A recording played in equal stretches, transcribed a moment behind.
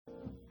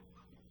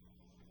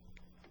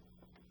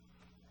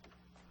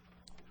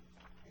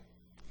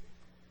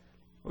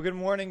Well, good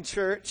morning,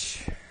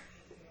 church.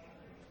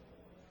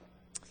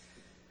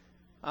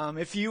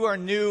 If you are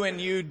new and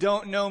you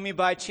don't know me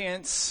by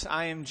chance,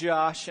 I am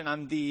Josh, and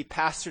I'm the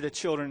pastor to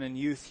children and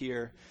youth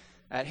here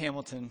at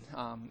Hamilton.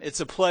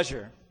 It's a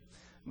pleasure,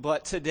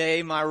 but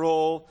today my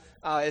role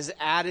is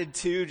added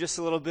to just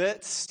a little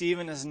bit.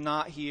 Stephen is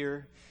not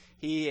here.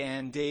 He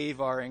and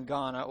Dave are in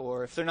Ghana,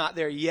 or if they're not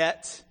there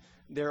yet,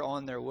 they're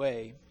on their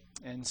way.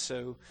 And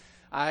so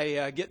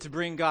I get to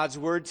bring God's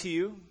word to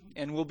you.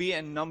 And we'll be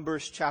in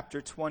Numbers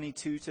chapter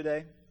 22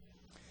 today.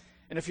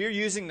 And if you're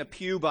using the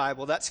Pew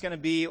Bible, that's going to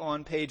be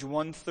on page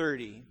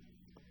 130.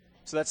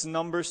 So that's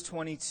Numbers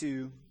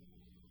 22.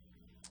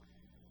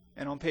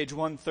 And on page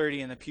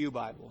 130 in the Pew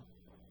Bible.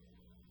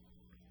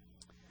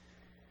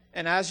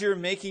 And as you're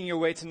making your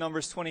way to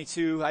Numbers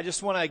 22, I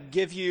just want to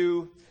give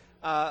you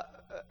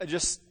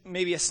just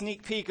maybe a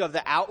sneak peek of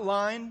the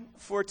outline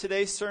for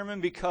today's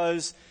sermon,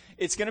 because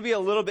it's going to be a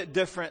little bit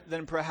different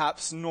than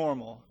perhaps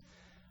normal.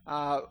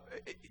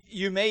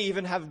 You may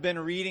even have been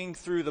reading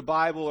through the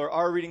Bible or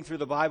are reading through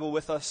the Bible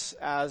with us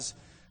as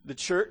the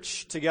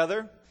church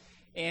together.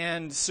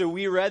 And so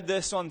we read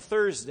this on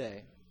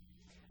Thursday.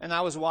 And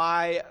that was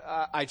why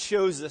I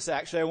chose this,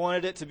 actually. I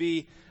wanted it to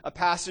be a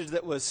passage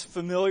that was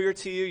familiar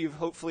to you. You've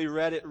hopefully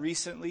read it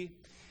recently.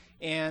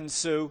 And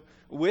so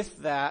with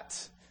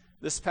that,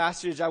 this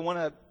passage, I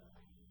want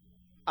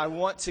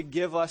to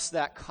give us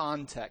that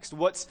context.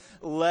 What's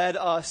led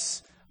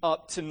us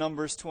up to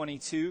Numbers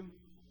 22.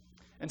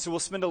 And so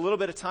we'll spend a little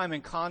bit of time in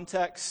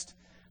context.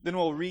 Then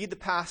we'll read the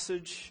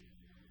passage.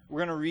 We're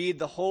going to read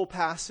the whole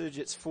passage.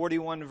 It's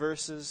 41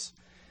 verses.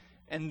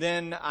 And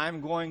then I'm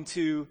going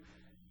to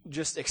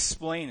just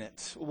explain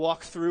it,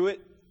 walk through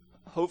it.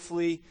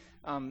 Hopefully,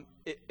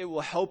 it will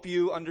help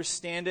you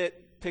understand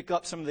it, pick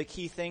up some of the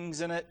key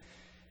things in it.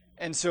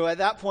 And so at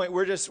that point,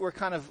 we're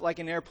kind of like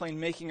an airplane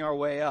making our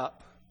way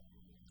up,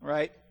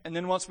 right? And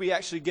then once we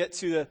actually get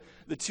to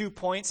the 2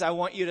 points I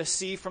want you to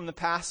see from the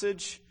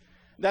passage,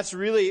 that's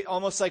really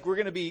almost like we're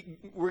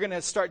going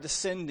to start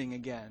descending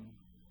again.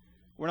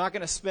 We're not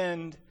going to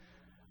spend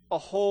a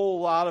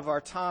whole lot of our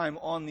time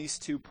on these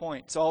 2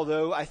 points.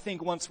 Although I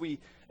think once we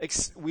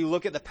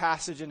look at the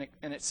passage and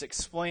it's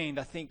explained,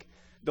 I think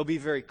they'll be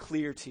very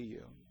clear to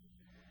you.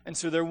 And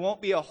so there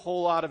won't be a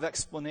whole lot of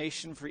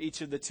explanation for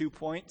each of the 2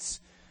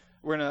 points.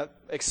 We're going to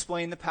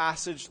explain the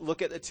passage,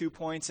 look at the 2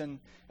 points, and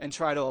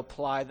try to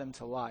apply them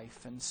to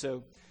life. And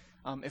so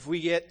if we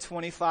get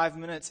 25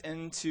 minutes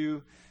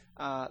into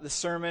the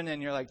sermon and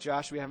you're like,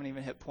 Josh, we haven't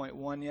even hit point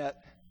 1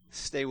 yet,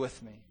 stay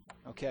with me,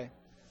 okay?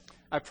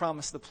 I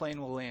promise the plane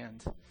will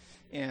land.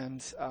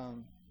 And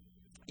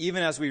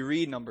even as we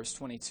read Numbers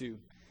 22,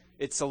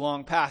 it's a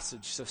long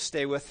passage, so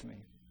stay with me.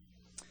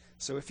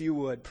 So if you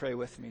would, pray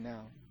with me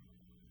now.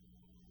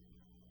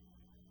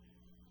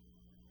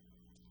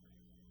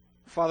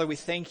 Father, we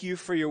thank you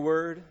for your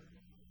word.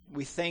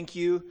 We thank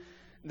you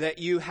that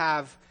you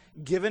have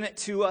given it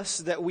to us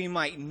that we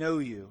might know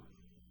you,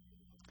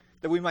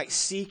 that we might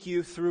seek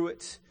you through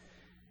it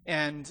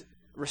and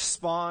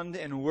respond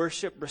in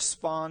worship,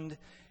 respond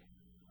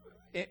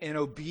in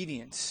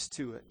obedience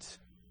to it.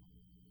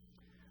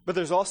 But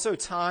there's also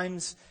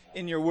times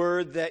in your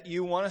word that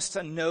you want us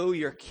to know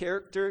your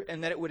character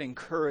and that it would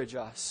encourage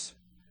us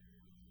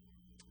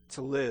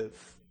to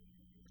live.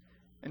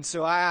 And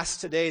so I ask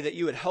today that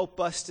you would help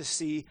us to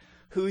see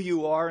who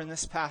you are in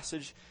this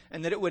passage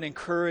and that it would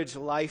encourage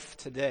life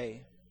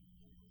today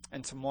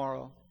and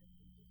tomorrow,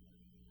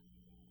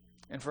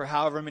 and for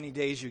however many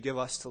days you give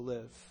us to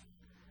live.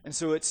 And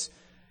so it's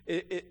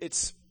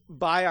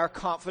by our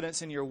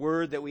confidence in your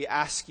word that we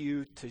ask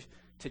you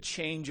to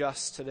change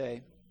us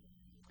today.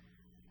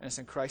 And it's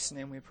in Christ's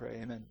name we pray.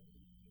 Amen.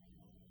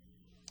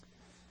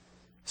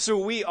 So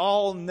we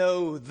all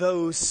know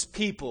those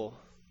people.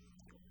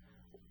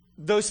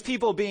 Those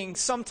people being,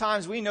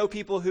 sometimes we know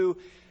people who,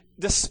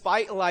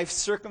 despite life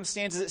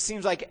circumstances, it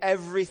seems like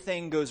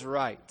everything goes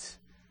right.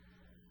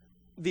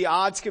 The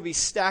odds could be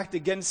stacked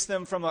against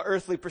them from an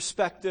earthly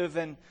perspective,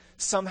 and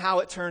somehow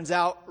it turns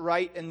out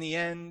right in the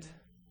end.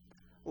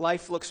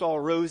 Life looks all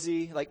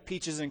rosy, like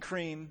peaches and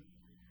cream.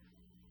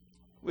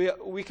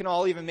 We can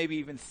all maybe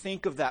even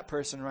think of that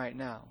person right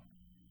now.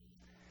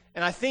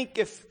 And I think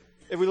if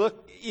we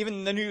look,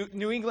 even the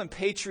New England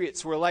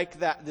Patriots were like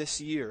that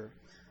this year,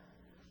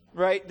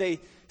 right? They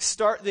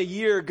start the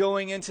year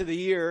going into the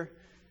year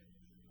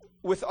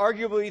with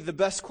arguably the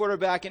best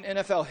quarterback in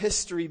NFL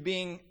history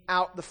being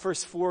out the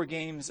first 4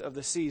 games of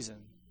the season.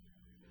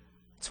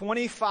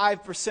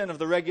 25% of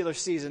the regular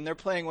season, they're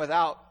playing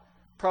without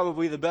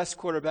probably the best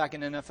quarterback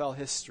in NFL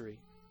history.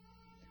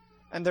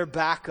 And they're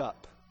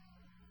backup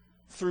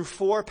through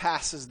 4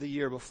 passes the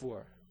year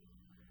before.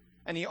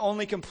 And he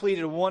only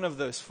completed 1 of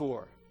those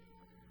 4.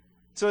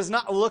 So it's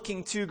not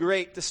looking too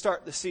great to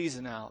start the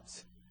season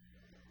out.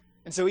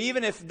 And so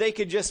even if they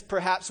could just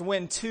perhaps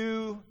win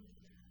 2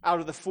 out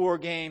of the 4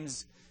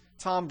 games,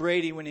 Tom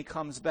Brady, when he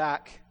comes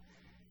back,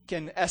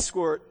 can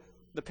escort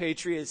the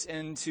Patriots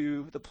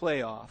into the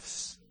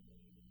playoffs.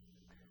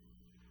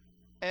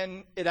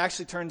 And it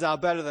actually turns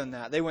out better than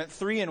that. They went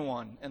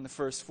 3-1 in the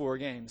first 4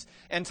 games.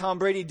 And Tom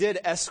Brady did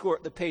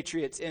escort the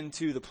Patriots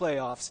into the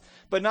playoffs,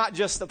 but not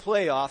just the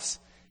playoffs,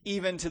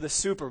 even to the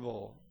Super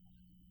Bowl.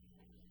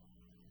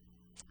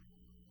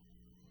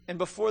 And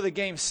before the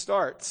game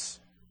starts,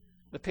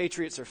 the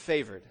Patriots are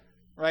favored,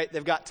 right?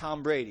 They've got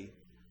Tom Brady,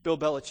 Bill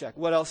Belichick.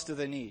 What else do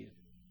they need?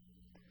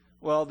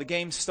 Well, the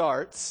game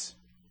starts,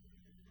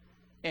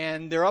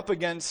 and they're up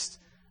against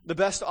the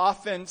best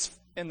offense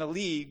in the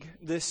league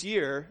this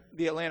year,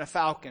 the Atlanta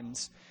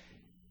Falcons.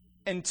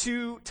 And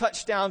 2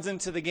 touchdowns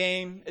into the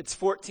game, it's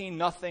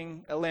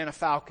 14-0 Atlanta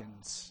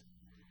Falcons.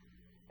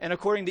 And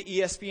according to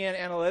ESPN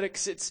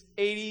Analytics, it's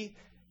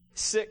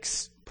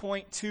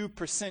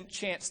 86.2%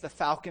 chance the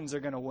Falcons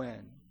are going to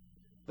win.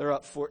 They're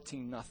up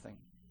 14-0.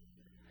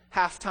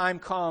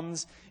 Halftime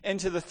comes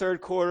into the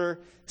third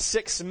quarter,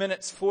 6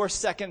 minutes, 4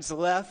 seconds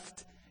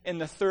left in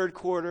the third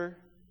quarter,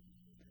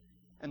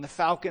 and the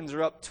Falcons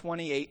are up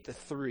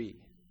 28-3.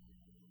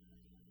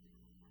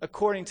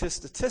 According to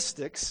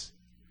statistics,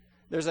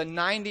 there's a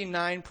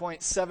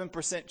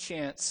 99.7%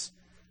 chance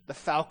the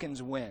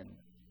Falcons win.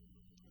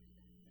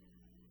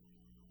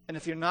 And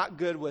if you're not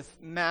good with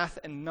math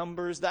and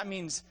numbers, that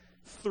means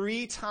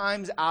 3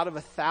 times out of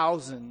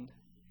 1,000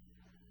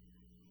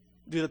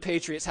 do the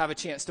Patriots have a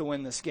chance to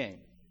win this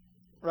game,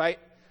 right?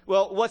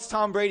 Well, what's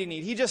Tom Brady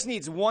need? He just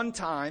needs 1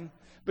 time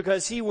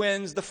because he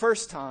wins the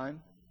first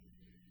time.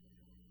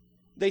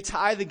 They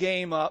tie the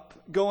game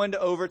up, go into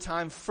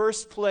overtime,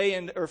 first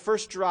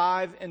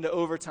drive into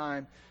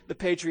overtime, the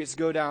Patriots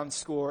go down,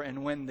 score,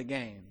 and win the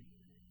game.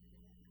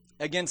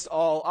 Against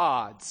all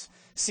odds.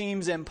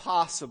 Seems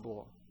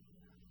impossible.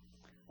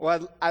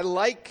 Well, I'd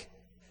like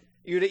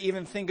you to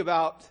even think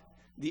about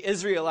the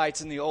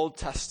Israelites in the Old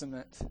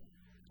Testament,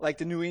 like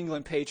the New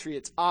England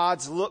Patriots.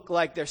 Odds look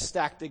like they're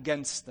stacked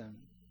against them.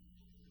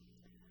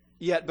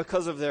 Yet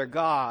because of their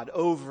God,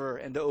 over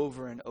and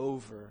over and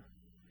over,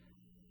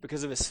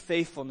 because of his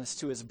faithfulness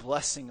to his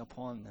blessing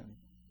upon them,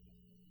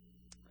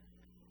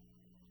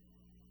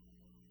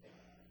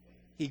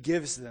 he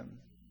gives them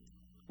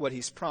what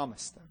he's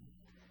promised them.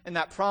 And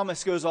that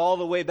promise goes all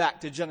the way back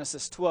to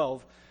Genesis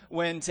 12,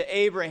 when to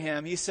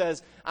Abraham he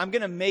says, I'm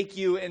going to make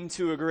you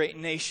into a great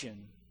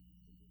nation.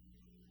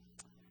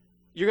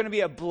 You're going to be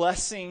a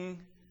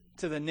blessing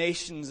to the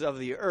nations of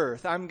the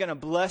earth. I'm going to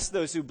bless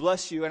those who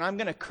bless you, and I'm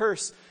going to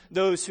curse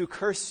those who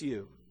curse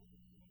you.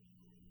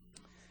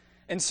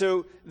 And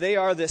so they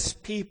are this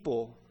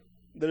people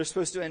that are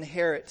supposed to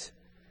inherit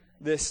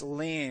this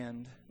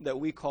land that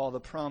we call the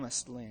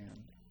promised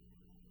land.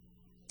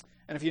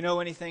 And if you know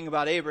anything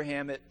about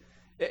Abraham,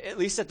 at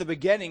least at the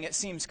beginning, it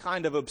seems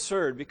kind of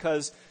absurd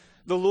because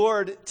the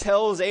Lord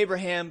tells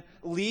Abraham,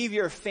 leave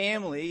your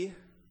family,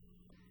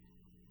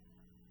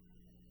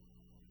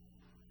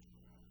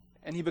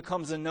 and he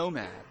becomes a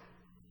nomad.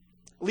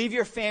 Leave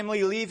your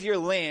family, leave your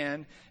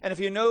land. And if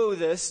you know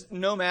this,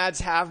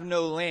 nomads have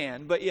no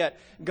land. But yet,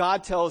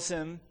 God tells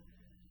him,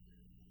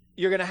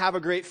 you're going to have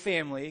a great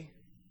family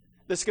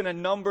that's going to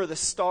number the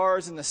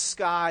stars in the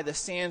sky, the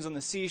sands on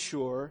the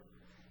seashore,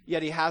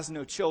 yet he has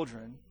no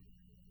children.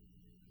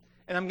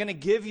 And I'm going to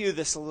give you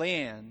this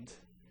land.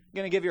 I'm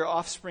going to give your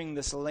offspring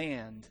this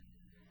land.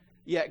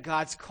 Yet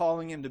God's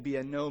calling him to be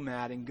a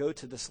nomad and go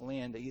to this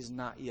land that he's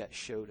not yet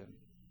showed him.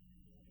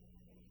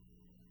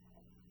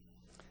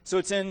 So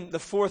it's in the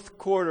 4th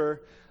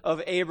quarter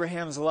of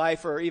Abraham's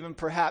life, or even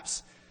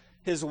perhaps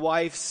his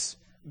wife's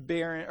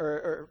barren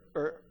or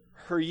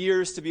her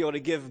years to be able to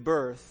give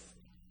birth.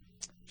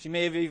 She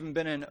may have even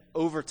been in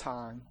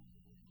overtime.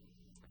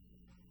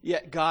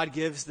 Yet God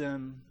gives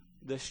them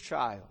this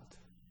child.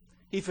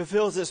 He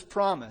fulfills his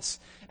promise.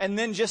 And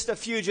then just a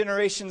few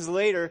generations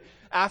later,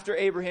 after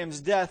Abraham's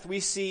death,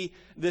 we see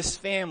this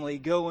family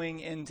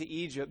going into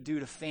Egypt due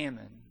to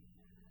famine.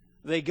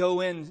 They go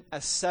in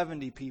as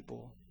 70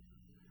 people.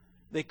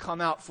 They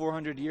come out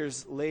 400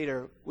 years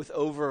later with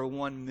over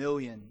 1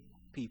 million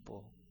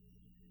people.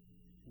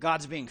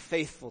 God's being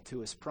faithful to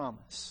his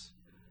promise.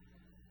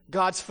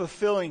 God's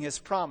fulfilling his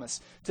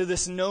promise to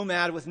this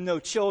nomad with no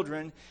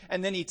children,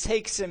 and then he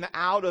takes him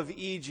out of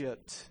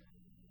Egypt.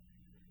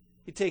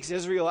 He takes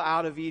Israel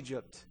out of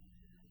Egypt,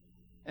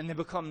 and they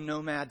become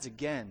nomads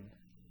again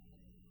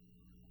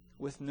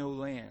with no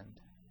land.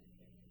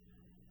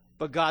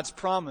 But God's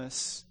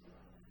promise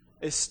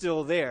is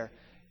still there.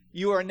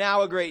 You are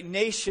now a great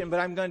nation, but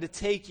I'm going to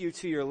take you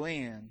to your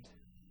land.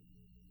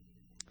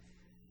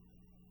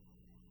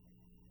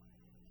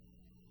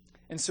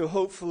 And so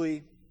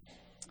hopefully,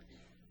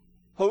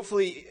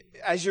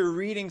 as you're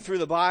reading through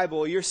the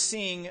Bible, you're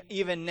seeing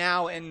even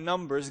now in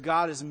Numbers,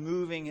 God is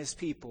moving his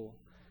people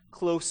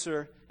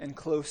closer and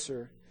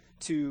closer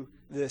to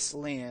this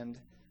land,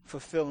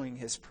 fulfilling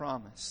his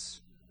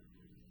promise.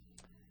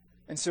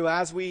 And so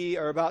as we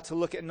are about to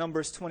look at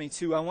Numbers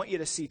 22, I want you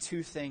to see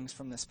 2 things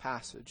from this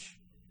passage.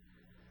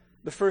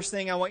 The first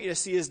thing I want you to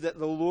see is that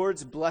the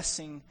Lord's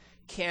blessing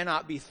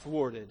cannot be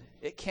thwarted.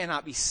 It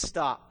cannot be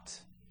stopped.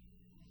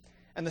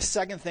 And the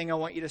second thing I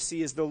want you to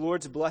see is the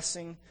Lord's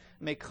blessing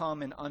may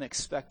come in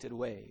unexpected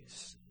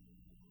ways.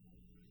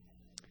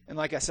 And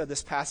like I said,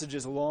 this passage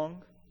is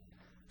long,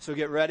 so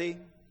get ready.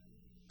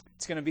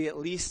 It's going to be at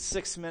least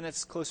 6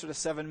 minutes, closer to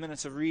 7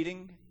 minutes of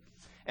reading.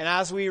 And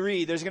as we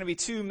read, there's going to be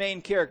two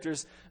main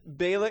characters,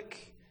 Balak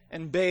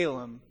and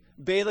Balaam.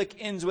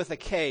 Balak ends with a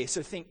K,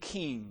 so think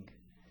king,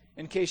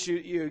 in case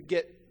you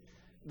get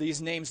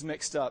these names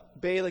mixed up.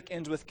 Balak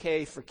ends with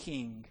K for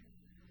king.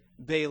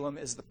 Balaam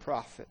is the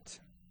prophet.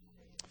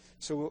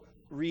 So we'll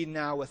read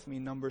now with me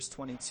Numbers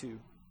 22.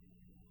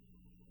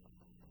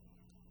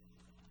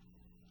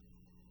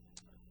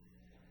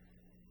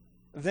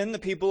 Then the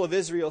people of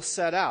Israel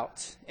set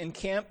out,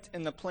 encamped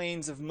in the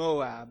plains of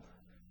Moab,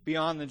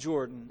 beyond the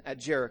Jordan, at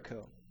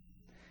Jericho.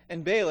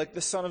 And Balak,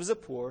 the son of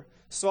Zippor,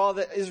 saw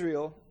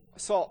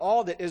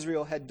all that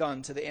Israel had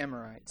done to the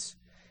Amorites.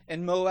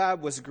 And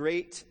Moab was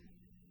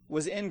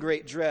in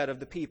great dread of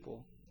the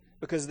people,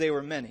 because they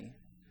were many.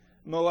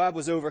 Moab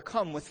was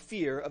overcome with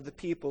fear of the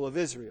people of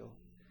Israel.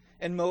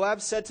 And Moab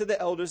said to the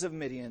elders of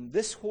Midian,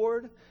 "This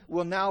horde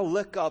will now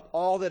lick up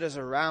all that is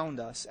around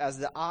us, as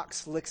the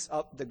ox licks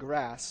up the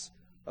grass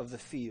of the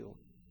field."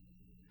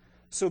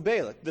 So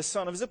Balak, the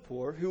son of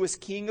Zippor, who was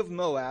king of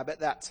Moab at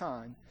that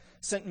time,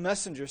 sent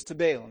messengers to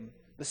Balaam,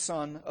 the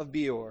son of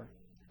Beor,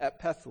 at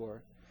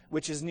Pethor,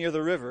 which is near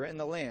the river in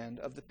the land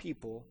of the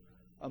people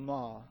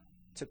Ammah,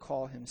 to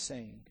call him,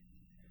 saying,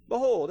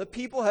 "Behold, a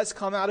people has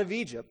come out of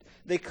Egypt.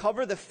 They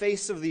cover the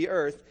face of the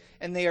earth,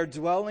 and they are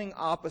dwelling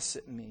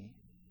opposite me.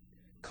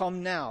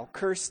 Come now,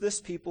 curse this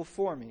people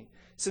for me,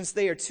 since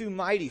they are too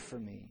mighty for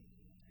me.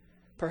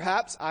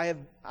 Perhaps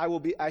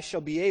I shall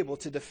be able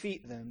to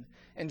defeat them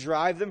and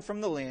drive them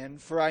from the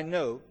land, for I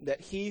know that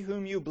he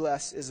whom you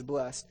bless is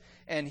blessed,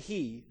 and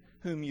he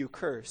whom you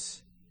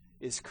curse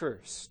is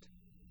cursed."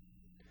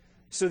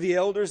 So the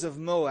elders of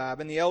Moab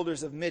and the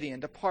elders of Midian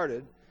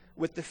departed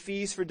with the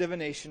fees for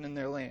divination in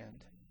their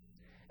land.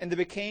 And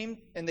they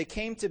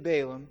came to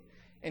Balaam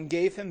and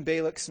gave him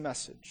Balak's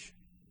message.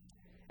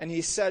 And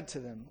he said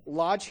to them,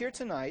 "Lodge here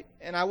tonight,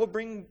 and I will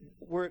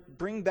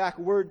bring back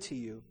word to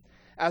you,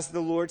 as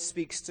the Lord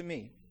speaks to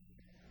me."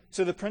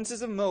 So the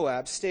princes of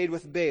Moab stayed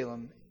with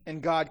Balaam,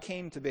 and God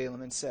came to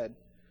Balaam and said,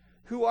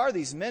 "Who are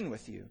these men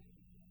with you?"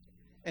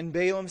 And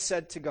Balaam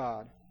said to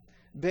God,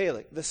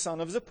 "Balak, the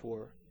son of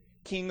Zippor,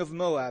 king of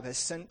Moab, has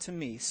sent to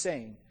me,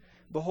 saying,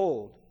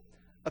 Behold,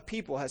 a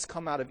people has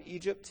come out of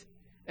Egypt,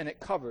 and it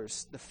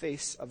covers the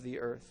face of the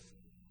earth.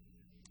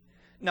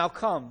 Now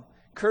come,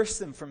 curse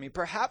them for me.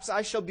 Perhaps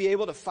I shall be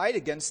able to fight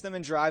against them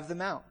and drive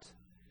them out."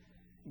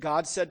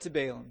 God said to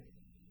Balaam,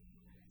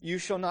 "You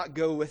shall not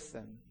go with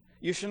them.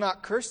 You shall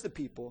not curse the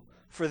people,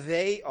 for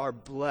they are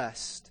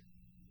blessed."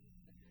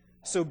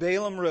 So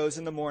Balaam rose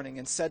in the morning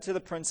and said to the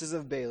princes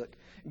of Balak,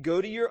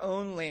 "Go to your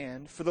own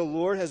land, for the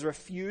Lord has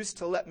refused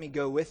to let me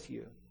go with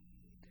you."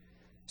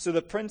 So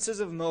the princes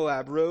of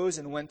Moab rose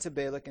and went to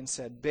Balak and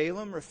said,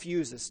 "Balaam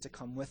refuses to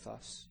come with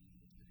us."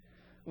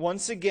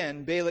 Once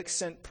again Balak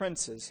sent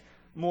princes,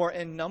 more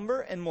in number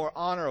and more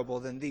honorable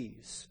than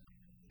these.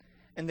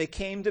 And they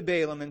came to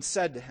Balaam and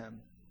said to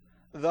him,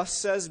 "Thus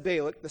says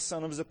Balak the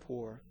son of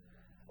Zippor,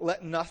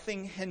 let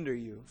nothing hinder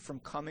you from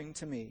coming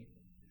to me,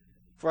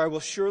 for I will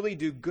surely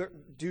do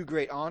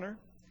great honor,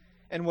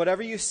 and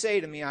whatever you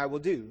say to me I will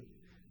do.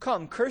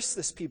 Come, curse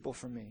this people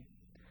for me."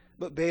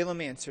 But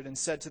Balaam answered and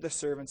said to the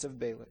servants of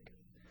Balak,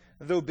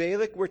 "Though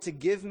Balak were to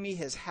give me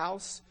his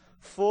house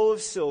full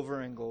of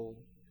silver and gold,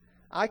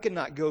 I could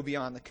not go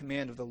beyond the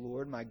command of the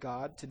Lord my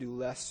God to do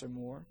less or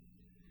more.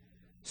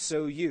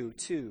 So you,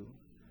 too,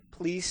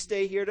 please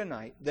stay here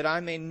tonight, that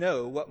I may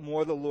know what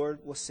more the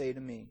Lord will say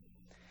to me."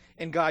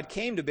 And God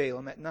came to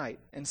Balaam at night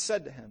and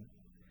said to him,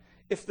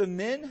 "If the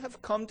men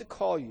have come to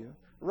call you,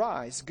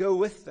 rise, go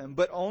with them,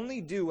 but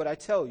only do what I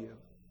tell you."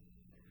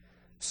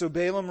 So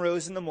Balaam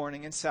rose in the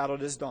morning and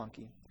saddled his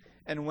donkey,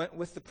 and went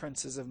with the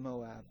princes of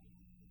Moab.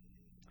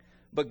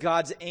 But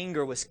God's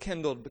anger was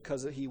kindled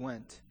because he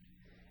went.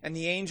 And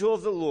the angel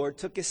of the Lord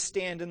took his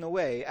stand in the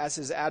way as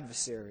his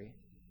adversary.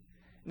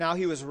 Now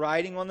he was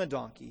riding on the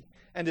donkey,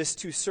 and his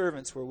two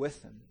servants were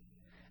with him.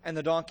 And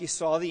the donkey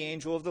saw the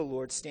angel of the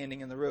Lord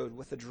standing in the road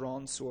with a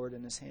drawn sword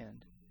in his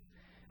hand.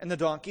 And the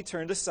donkey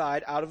turned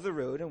aside out of the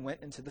road and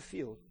went into the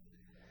field.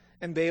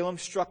 And Balaam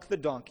struck the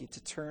donkey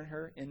to turn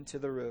her into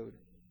the road.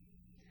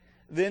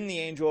 Then the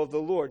angel of the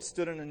Lord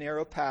stood in a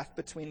narrow path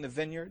between the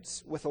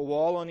vineyards, with a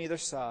wall on either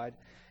side.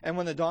 And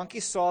when the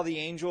donkey saw the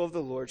angel of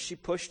the Lord, she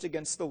pushed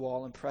against the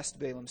wall and pressed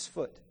Balaam's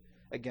foot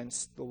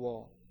against the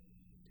wall.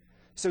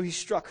 So he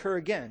struck her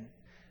again.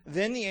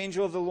 Then the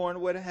angel of the Lord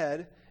went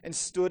ahead and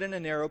stood in a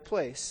narrow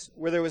place,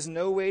 where there was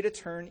no way to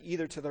turn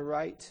either to the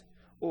right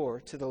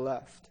or to the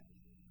left.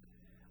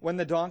 When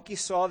the donkey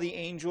saw the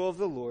angel of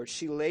the Lord,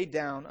 she lay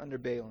down under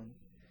Balaam,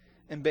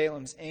 and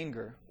Balaam's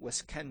anger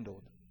was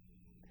kindled.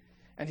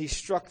 And he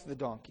struck the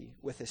donkey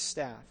with his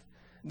staff.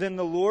 Then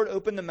the Lord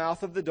opened the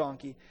mouth of the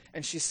donkey,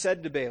 and she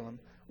said to Balaam,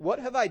 "What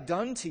have I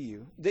done to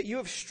you, that you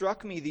have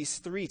struck me these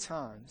 3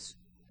 times?"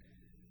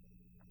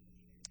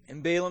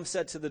 And Balaam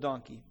said to the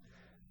donkey,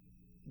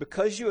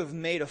 "Because you have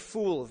made a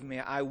fool of me,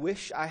 I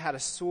wish I had a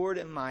sword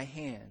in my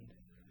hand,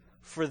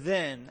 for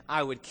then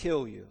I would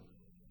kill you."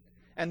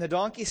 And the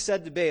donkey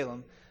said to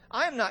Balaam,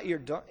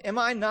 am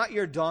I not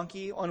your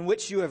donkey on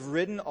which you have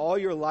ridden all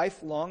your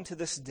life long to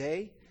this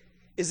day?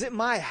 Is it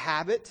my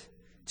habit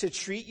to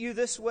treat you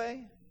this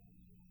way?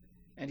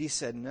 And he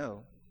said,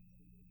 no.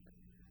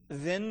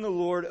 Then the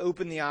Lord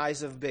opened the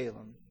eyes of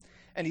Balaam,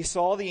 and he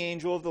saw the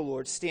angel of the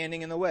Lord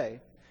standing in the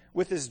way,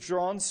 with his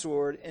drawn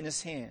sword in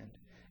his hand.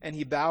 And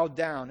he bowed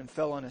down and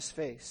fell on his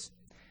face.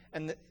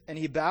 And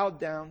he bowed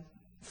down,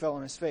 fell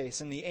on his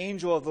face. And the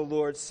angel of the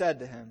Lord said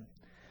to him,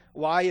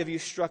 why have you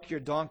struck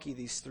your donkey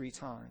these 3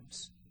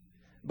 times?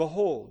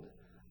 Behold,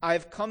 I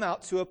have come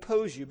out to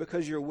oppose you,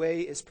 because your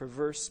way is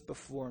perverse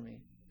before me.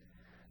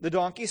 The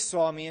donkey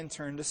saw me and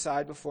turned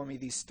aside before me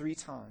these 3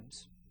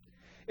 times.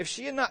 If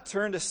she had not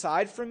turned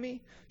aside from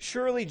me,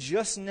 surely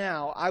just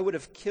now I would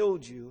have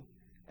killed you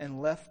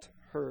and left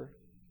her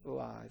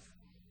alive.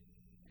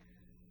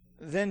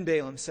 Then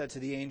Balaam said to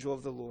the angel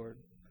of the Lord,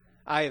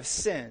 I have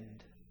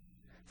sinned,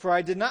 for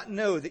I did not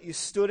know that you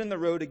stood in the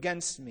road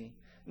against me.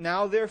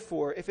 Now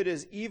therefore, if it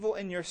is evil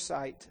in your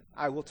sight,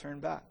 I will turn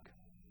back.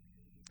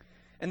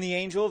 And the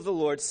angel of the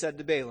Lord said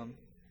to Balaam,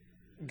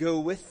 go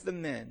with the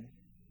men,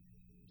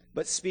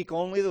 but speak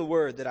only the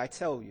word that I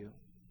tell you.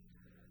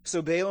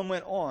 So Balaam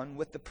went on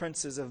with the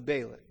princes of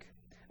Balak.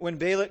 When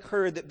Balak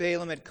heard that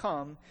Balaam had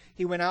come,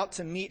 he went out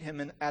to meet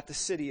him at the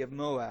city of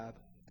Moab,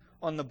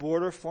 on the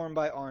border formed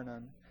by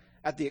Arnon,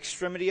 at the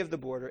extremity of the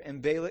border.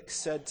 And Balak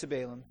said to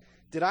Balaam,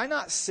 did I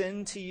not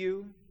send to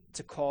you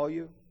to call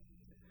you?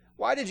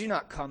 Why did you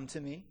not come to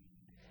me?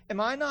 Am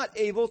I not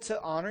able to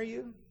honor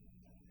you?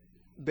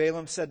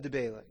 Balaam said to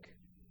Balak,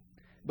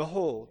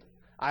 behold,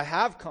 I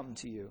have come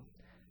to you.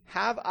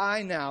 Have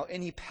I now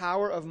any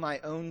power of my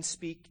own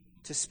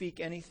to speak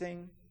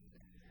anything?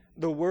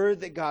 The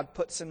word that God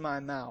puts in my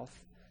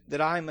mouth, that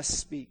I must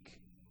speak.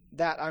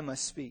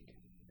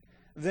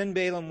 Then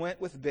Balaam went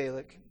with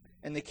Balak,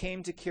 and they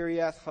came to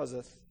Kiriath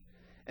Huzoth.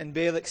 And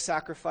Balak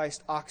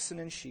sacrificed oxen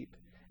and sheep,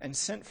 and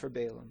sent for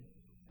Balaam,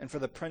 and for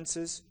the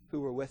princes who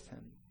were with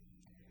him.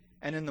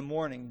 And in the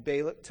morning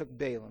Balak took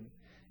Balaam,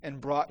 and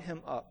brought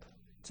him up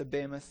to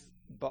Bamoth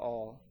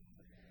Baal.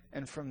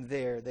 And from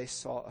there they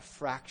saw a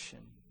fraction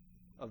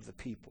of the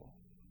people.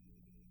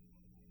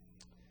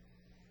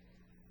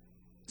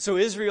 So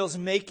Israel's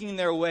making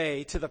their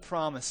way to the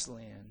promised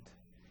land.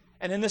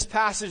 And in this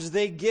passage,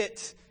 they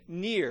get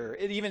near.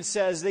 It even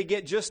says they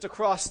get just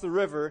across the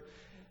river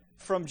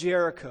from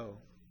Jericho.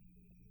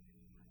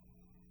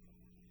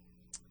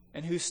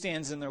 And who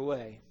stands in their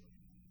way?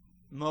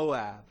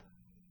 Moab.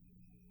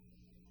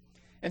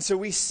 And so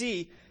we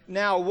see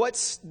now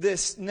what's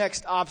this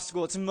next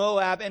obstacle? It's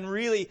Moab. And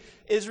really,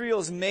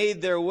 Israel's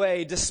made their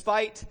way,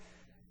 despite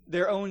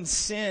their own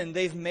sin,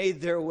 they've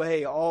made their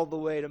way all the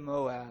way to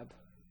Moab.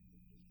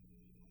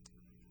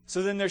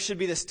 So then there should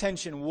be this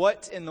tension.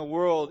 What in the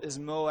world is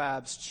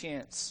Moab's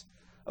chance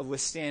of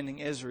withstanding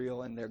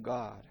Israel and their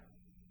God?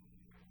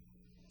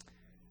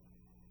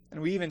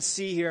 And we even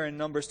see here in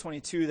Numbers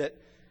 22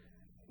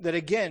 that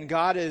again,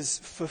 God is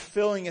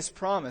fulfilling His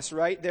promise,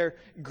 right? They're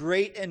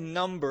great in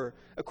number.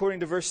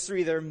 According to verse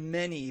 3, they're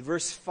many.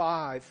 Verse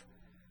 5,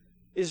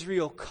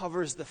 Israel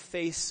covers the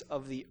face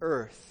of the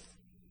earth.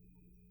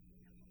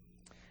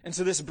 And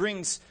so this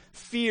brings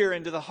fear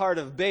into the heart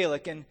of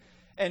Balak.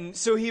 And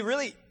so he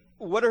really,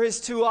 what are his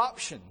 2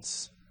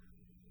 options?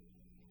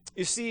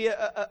 You see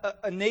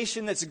a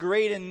nation that's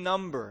great in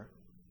number.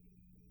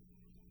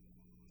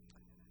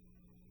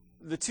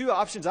 The 2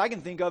 options I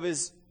can think of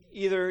is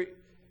either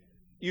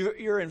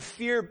you're in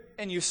fear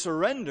and you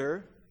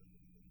surrender,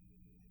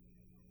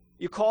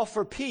 you call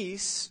for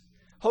peace,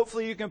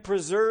 hopefully you can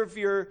preserve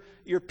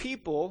your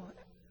people,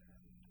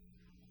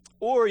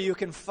 or you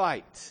can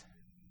fight.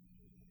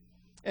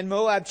 And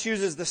Moab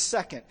chooses the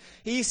second.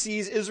 He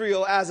sees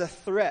Israel as a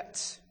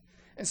threat,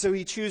 and so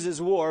he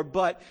chooses war,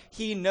 but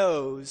he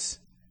knows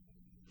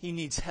he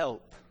needs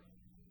help.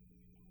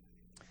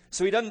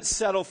 So he doesn't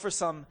settle for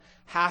some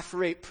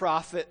half-rate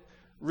prophet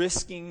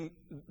risking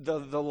the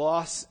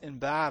loss in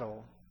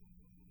battle.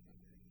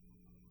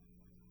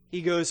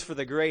 He goes for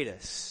the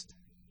greatest.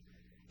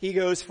 He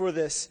goes for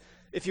this,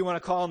 if you want to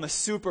call him a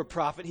super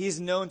prophet. He's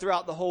known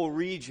throughout the whole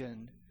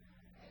region,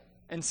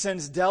 and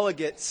sends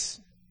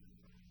delegates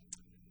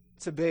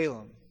to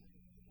Balaam.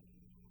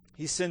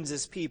 He sends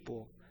his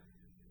people.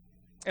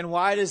 And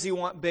why does he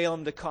want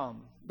Balaam to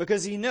come?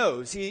 Because he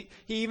knows. He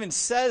even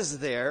says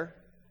there,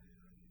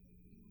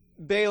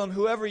 Balaam,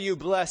 whoever you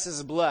bless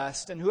is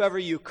blessed, and whoever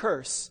you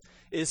curse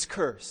is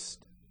cursed.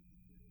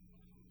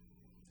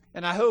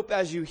 And I hope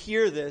as you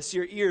hear this,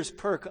 your ears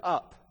perk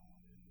up.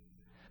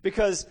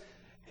 Because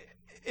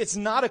it's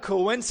not a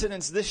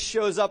coincidence this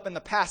shows up in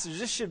the passage.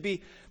 This should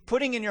be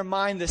putting in your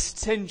mind this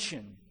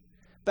tension.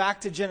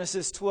 Back to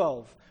Genesis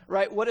 12.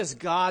 Right? What does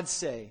God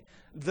say?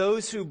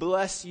 Those who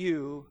bless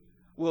you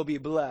will be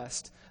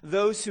blessed.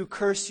 Those who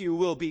curse you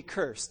will be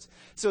cursed.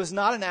 So it's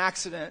not an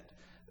accident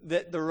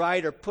that the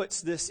writer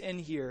puts this in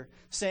here,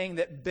 saying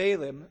that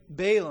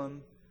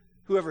Balaam,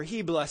 whoever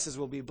he blesses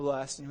will be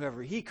blessed, and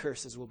whoever he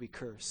curses will be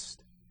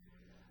cursed.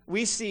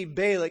 We see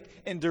Balak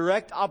in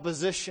direct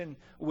opposition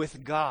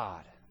with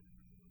God.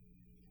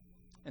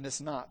 And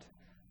it's not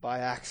by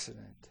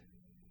accident.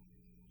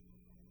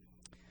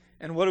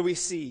 And what do we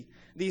see?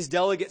 These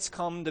delegates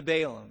come to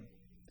Balaam.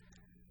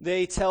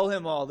 They tell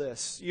him all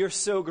this. You're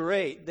so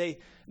great.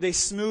 They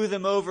smooth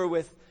him over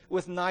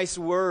with nice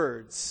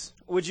words.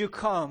 Would you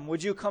come?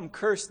 Would you come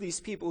curse these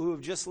people who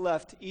have just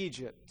left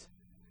Egypt?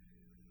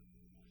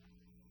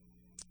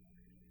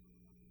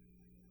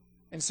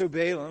 And so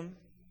Balaam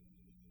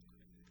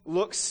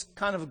looks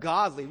kind of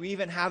godly. We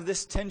even have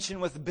this tension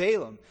with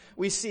Balaam.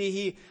 We see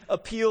he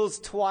appeals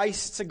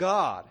twice to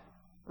God,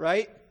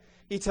 right?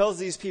 He tells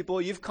these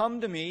people, you've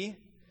come to me,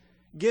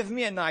 give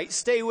me a night,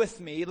 stay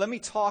with me, let me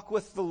talk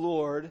with the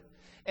Lord,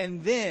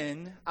 and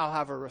then I'll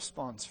have a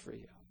response for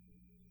you.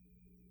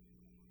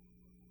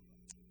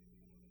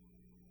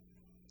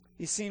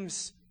 He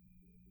seems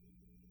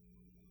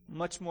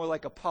much more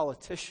like a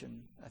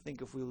politician, I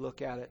think, if we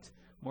look at it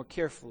more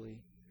carefully,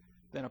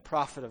 than a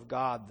prophet of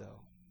God,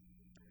 though.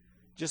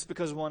 Just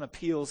because one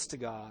appeals to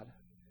God,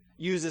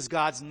 uses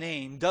God's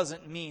name,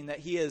 doesn't mean that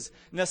he is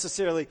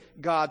necessarily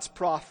God's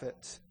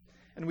prophet.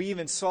 And we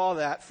even saw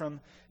that from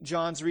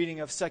John's reading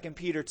of 2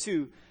 Peter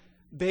 2.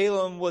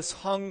 Balaam was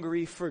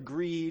hungry for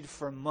greed,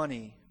 for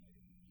money.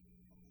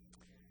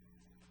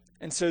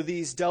 And so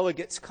these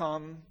delegates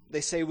come.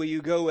 They say, will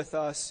you go with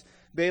us?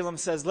 Balaam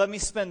says, let me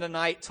spend a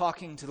night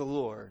talking to the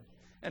Lord.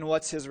 And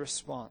what's his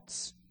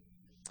response?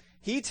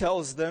 He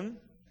tells them,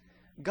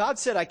 God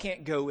said I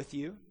can't go with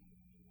you.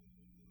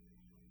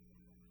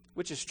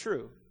 Which is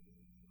true.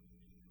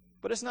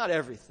 But it's not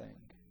everything.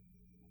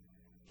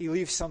 He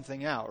leaves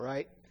something out,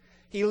 right?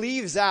 He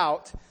leaves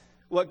out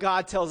what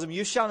God tells him.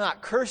 You shall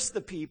not curse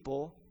the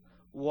people.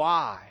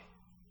 Why?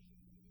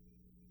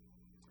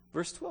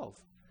 Verse 12.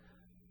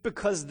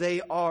 Because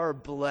they are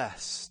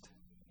blessed.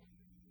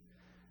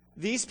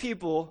 These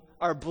people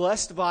are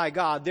blessed by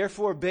God.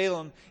 Therefore,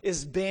 Balaam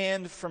is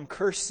banned from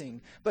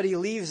cursing. But he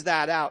leaves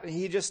that out. And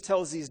he just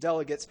tells these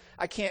delegates,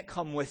 I can't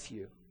come with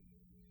you.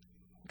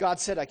 God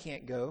said I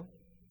can't go.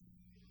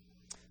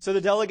 So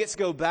the delegates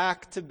go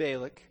back to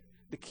Balak,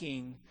 the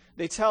king.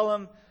 They tell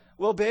him,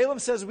 well, Balaam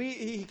says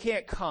he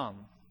can't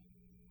come.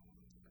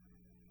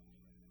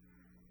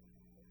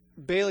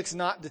 Balak's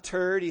not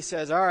deterred. He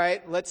says, all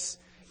right, let's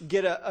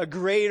get a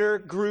greater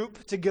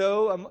group to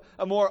go,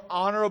 a more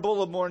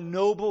honorable, a more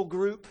noble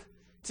group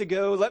to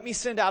go. Let me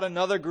send out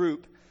another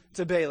group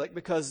to Balak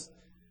because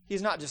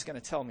he's not just going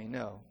to tell me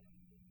no.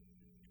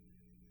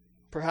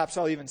 Perhaps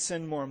I'll even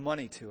send more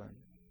money to him.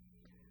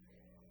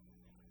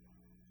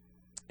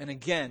 And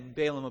again,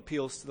 Balaam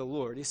appeals to the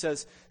Lord. He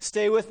says,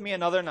 stay with me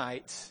another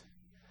night.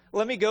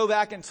 Let me go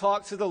back and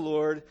talk to the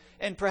Lord.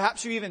 And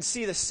perhaps you even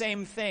see the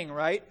same thing,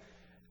 right?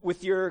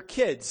 With your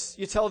kids.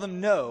 You tell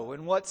them no.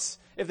 And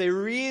if they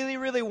really,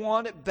 really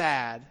want it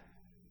bad,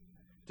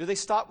 do they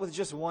stop with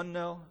just one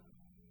no?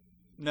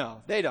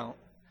 No, they don't.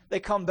 They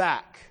come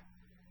back.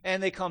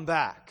 And they come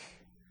back.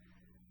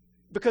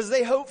 Because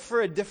they hope for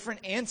a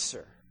different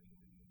answer.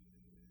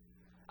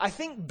 I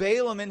think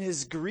Balaam in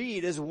his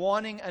greed is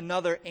wanting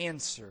another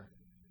answer.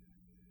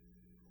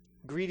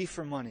 Greedy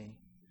for money.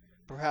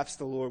 Perhaps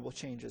the Lord will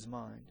change his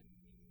mind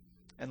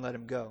and let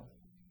him go.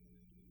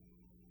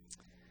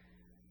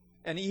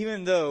 And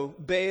even though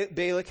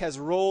Balak has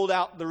rolled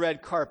out the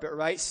red carpet,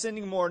 right?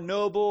 Sending more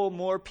noble,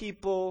 more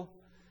people,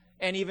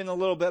 and even a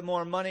little bit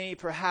more money,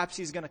 perhaps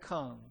he's going to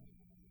come.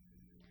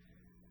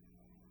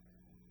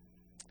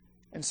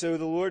 And so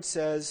the Lord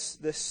says,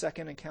 this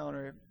second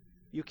encounter,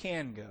 you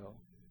can go.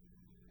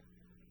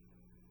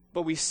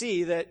 But we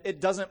see that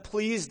it doesn't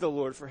please the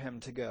Lord for him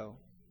to go.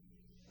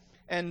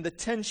 And the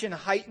tension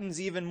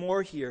heightens even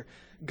more here.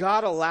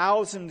 God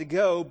allows him to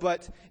go,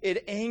 but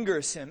it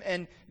angers him.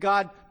 And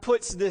God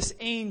puts this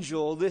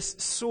angel, this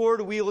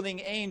sword-wielding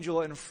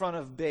angel, in front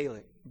of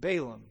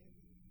Balaam.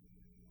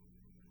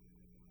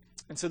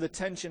 And so the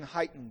tension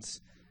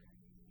heightens.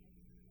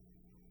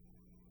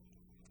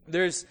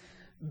 There's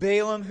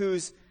Balaam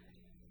who's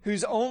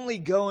only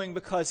going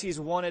because he's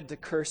wanted to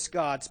curse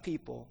God's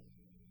people,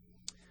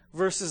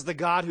 versus the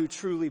God who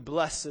truly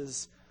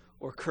blesses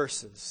or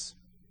curses.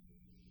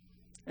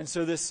 And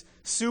so this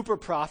super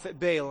prophet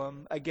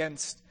Balaam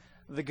against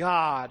the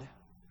God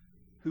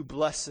who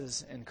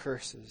blesses and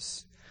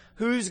curses.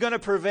 Who's going to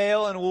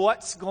prevail and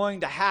what's going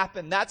to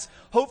happen? That's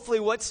hopefully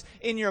what's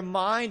in your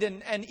mind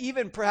and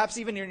even perhaps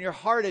even in your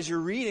heart as you're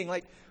reading.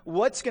 Like,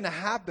 what's going to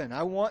happen?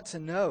 I want to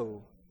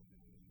know.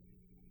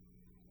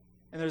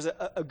 And there's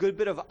a good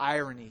bit of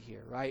irony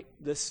here, right?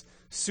 This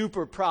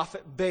super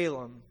prophet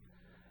Balaam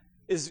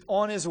is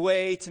on his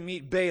way to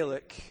meet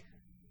Balak,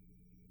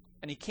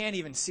 and he can't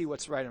even see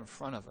what's right in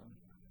front of him.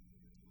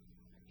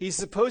 He's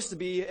supposed to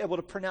be able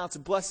to pronounce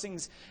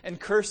blessings and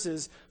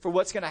curses for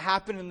what's going to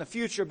happen in the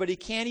future, but he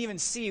can't even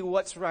see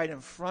what's right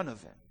in front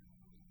of him.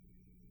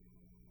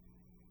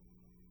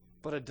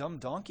 But a dumb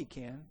donkey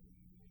can.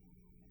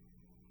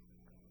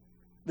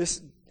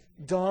 This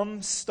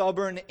dumb,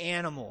 stubborn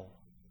animal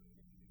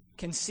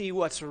can see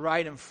what's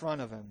right in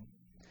front of him.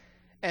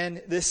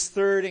 And this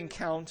third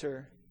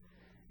encounter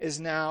is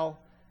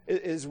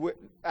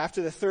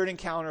after the third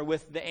encounter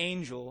with the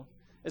angel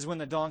is when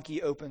the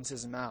donkey opens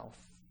his mouth.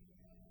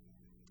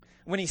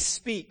 when he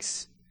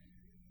speaks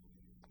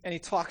and he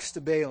talks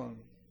to Balaam.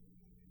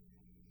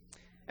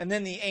 And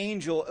then the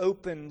angel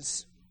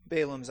opens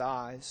Balaam's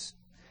eyes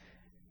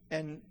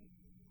and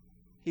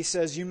he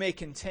says, you may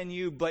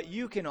continue, but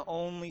you can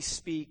only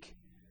speak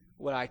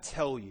what I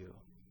tell you.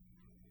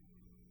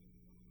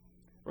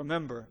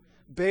 Remember,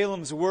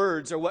 Balaam's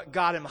words are what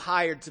got him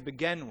hired to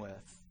begin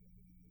with.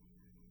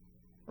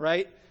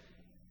 Right?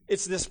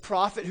 It's this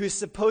prophet who's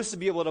supposed to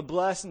be able to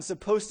bless and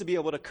supposed to be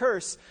able to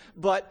curse,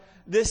 but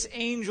this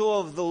angel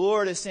of the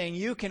Lord is saying,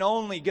 you can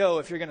only go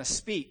if you're going to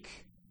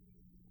speak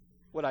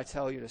what I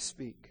tell you to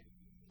speak.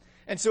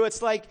 And so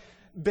it's like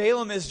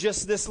Balaam is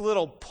just this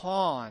little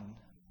pawn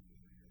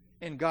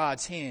in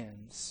God's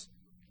hands.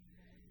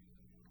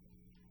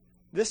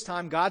 This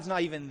time, God's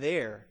not even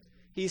there.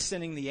 He's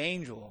sending the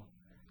angel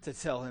to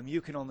tell him,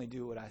 you can only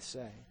do what I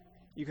say.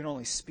 You can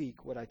only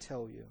speak what I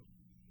tell you.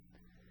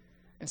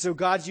 And so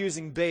God's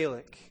using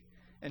Balak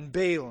and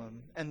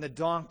Balaam and the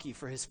donkey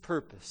for his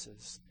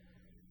purposes,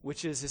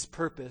 which is his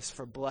purpose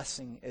for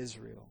blessing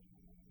Israel.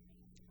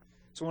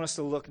 So I want us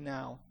to look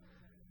now.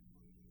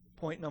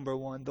 Point number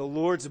 1, the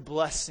Lord's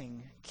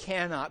blessing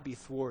cannot be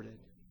thwarted.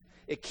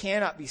 It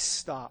cannot be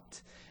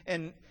stopped.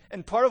 And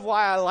part of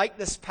why I like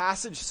this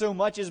passage so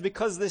much is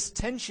because this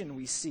tension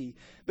we see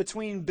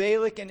between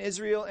Balak and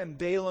Israel and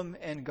Balaam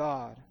and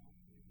God.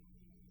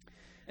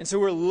 And so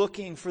we're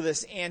looking for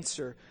this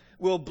answer.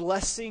 Will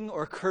blessing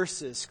or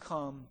curses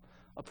come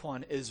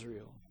upon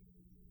Israel?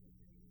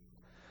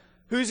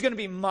 Who's going to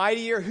be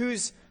mightier?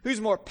 Who's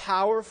more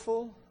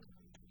powerful?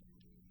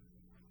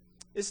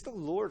 Is the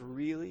Lord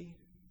really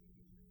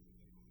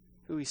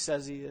who he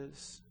says he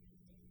is?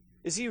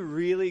 Is he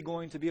really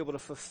going to be able to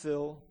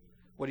fulfill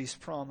what he's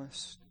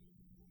promised?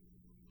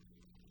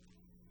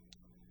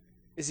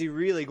 Is he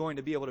really going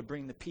to be able to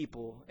bring the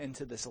people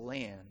into this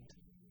land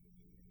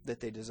that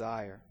they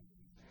desire?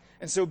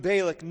 And so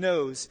Balak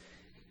knows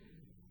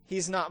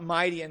he's not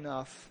mighty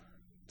enough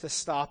to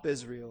stop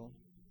Israel.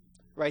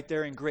 Right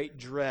there in great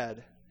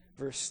dread,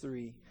 verse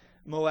 3.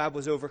 Moab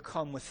was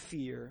overcome with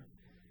fear.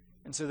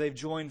 And so they've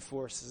joined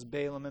forces,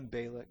 Balaam and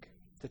Balak,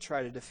 to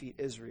try to defeat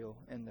Israel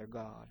and their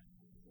God.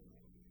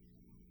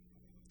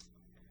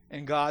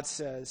 And God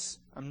says,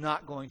 I'm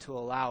not going to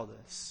allow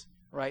this.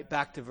 Right?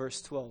 Back to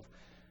verse 12.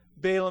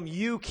 Balaam,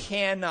 you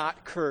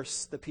cannot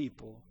curse the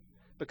people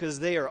because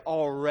they are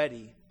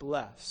already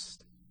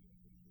blessed.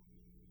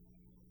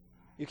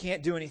 You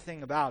can't do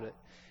anything about it.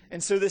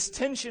 And so this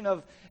tension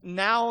of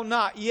now,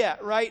 not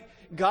yet, right?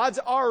 God's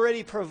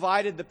already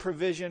provided the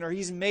provision, or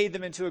he's made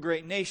them into a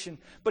great nation,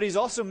 but he's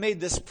also made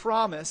this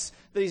promise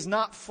that he's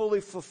not fully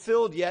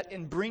fulfilled yet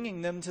in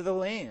bringing them to the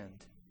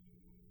land.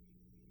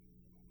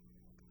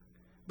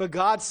 But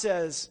God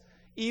says,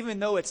 even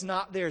though it's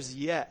not theirs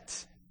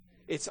yet,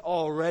 it's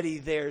already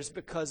theirs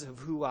because of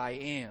who I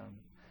am.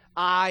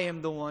 I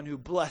am the one who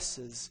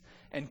blesses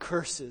and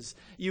curses.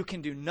 You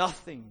can do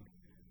nothing,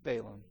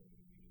 Balaam.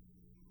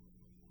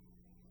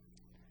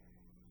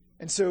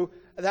 And so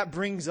that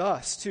brings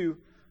us to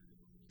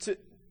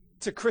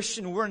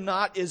Christian, we're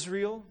not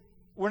Israel.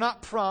 We're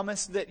not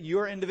promised that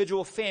your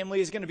individual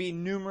family is going to be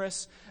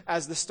numerous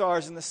as the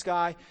stars in the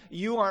sky.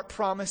 You aren't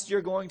promised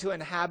you're going to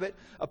inhabit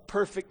a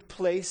perfect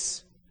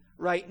place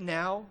right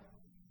now.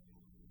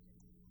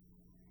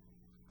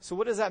 So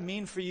what does that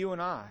mean for you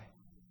and I?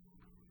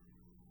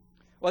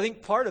 Well, I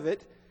think part of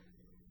it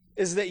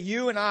is that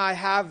you and I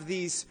have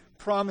these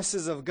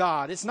promises of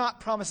God. It's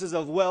not promises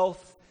of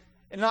wealth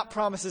and not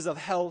promises of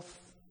health,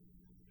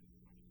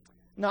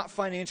 not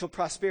financial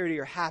prosperity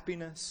or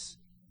happiness.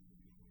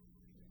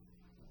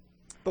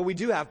 But we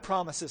do have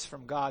promises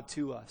from God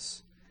to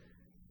us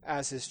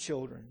as his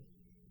children.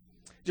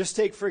 Just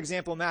take, for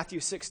example,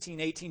 Matthew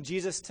 16:18.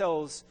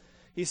 Jesus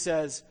he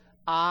says,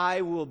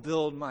 I will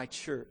build my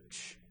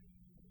church.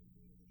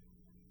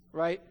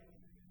 Right?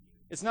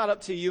 It's not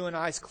up to you and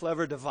I's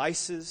clever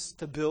devices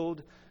to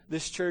build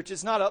this church.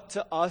 It's not up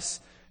to us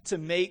to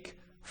make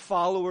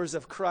followers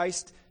of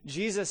Christ.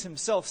 Jesus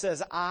himself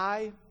says,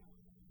 I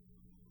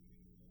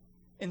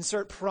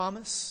insert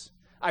promise.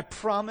 I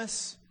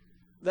promise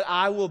that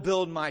I will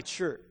build my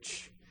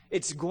church.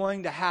 It's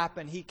going to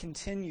happen. He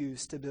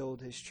continues to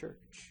build his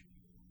church.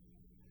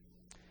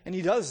 And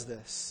he does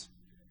this.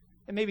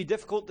 It may be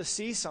difficult to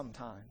see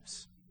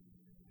sometimes.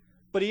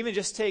 But even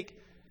just take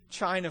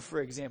China, for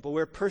example,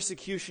 where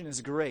persecution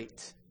is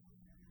great.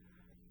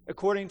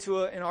 According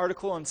to an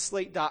article on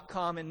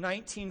Slate.com, in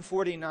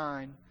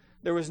 1949,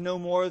 there was no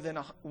more than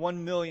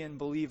 1 million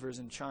believers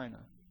in China.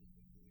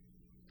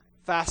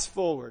 Fast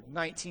forward,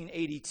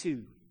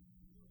 1982.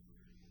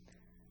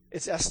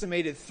 It's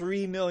estimated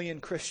 3 million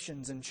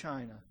Christians in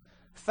China.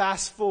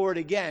 Fast forward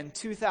again,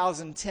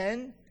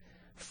 2010,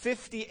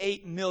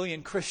 58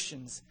 million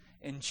Christians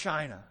in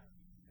China.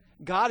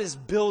 God is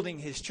building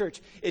his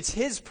church. It's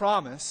his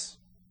promise.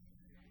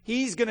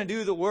 He's going to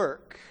do the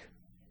work.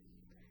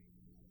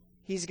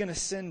 He's going to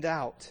send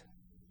out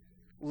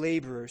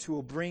laborers who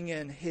will bring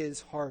in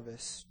his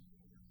harvest.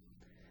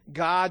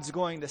 God's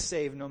going to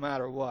save no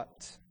matter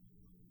what.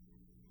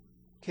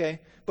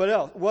 Okay?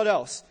 But what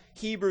else?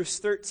 Hebrews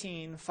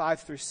 13,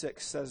 5-6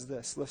 says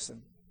this.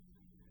 Listen,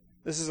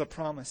 this is a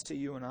promise to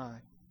you and I.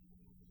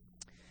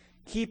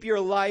 Keep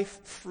your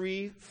life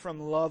free from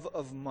love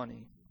of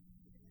money,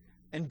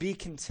 and be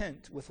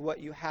content with what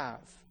you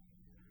have.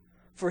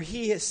 For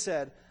he has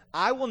said,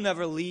 I will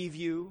never leave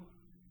you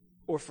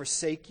or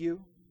forsake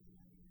you.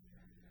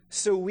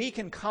 So we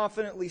can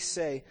confidently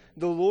say,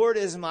 the Lord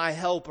is my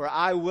helper.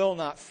 I will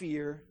not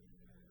fear.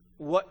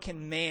 What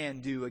can man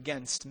do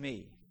against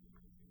me?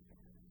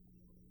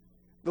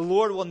 The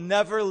Lord will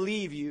never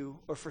leave you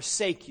or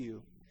forsake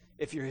you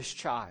if you're his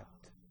child.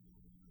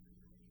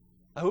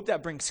 I hope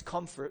that brings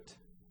comfort.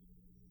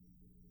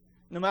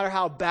 No matter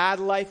how bad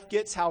life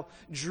gets, how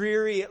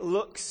dreary it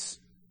looks,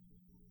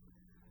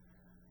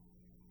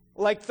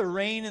 like the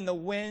rain and the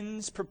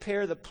winds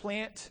prepare the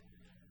plant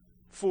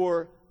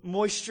for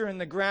moisture in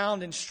the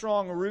ground and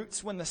strong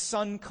roots when the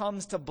sun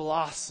comes to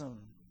blossom.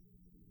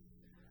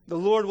 The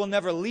Lord will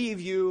never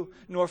leave you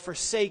nor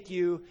forsake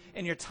you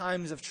in your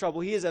times of trouble.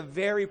 He is a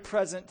very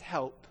present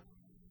help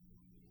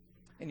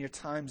in your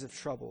times of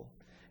trouble.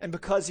 And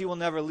because he will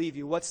never leave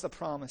you, what's the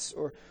promise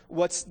or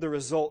what's the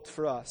result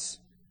for us?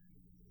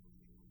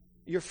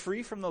 You're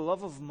free from the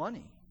love of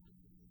money.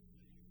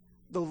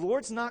 The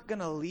Lord's not going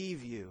to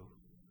leave you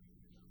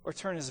or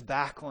turn his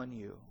back on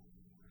you.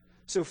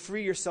 So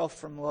free yourself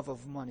from love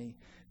of money.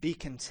 Be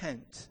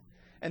content.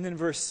 And then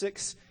verse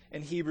 6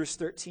 in Hebrews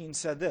 13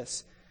 said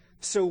this.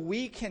 So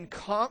we can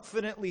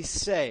confidently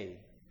say,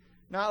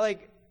 not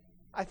like,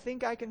 I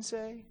think I can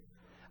say.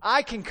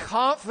 I can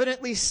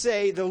confidently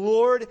say, the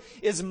Lord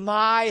is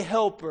my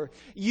helper.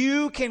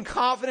 You can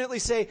confidently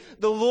say,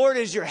 the Lord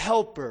is your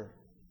helper.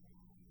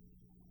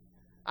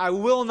 I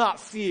will not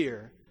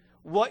fear.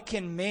 What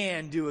can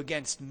man do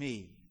against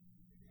me?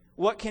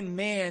 What can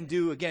man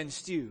do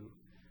against you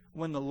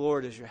when the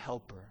Lord is your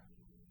helper?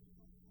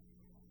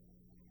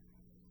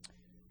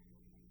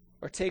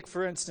 Or take,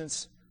 for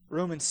instance,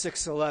 Romans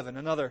 6:11,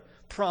 another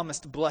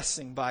promised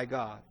blessing by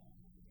God.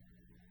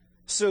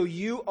 So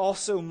you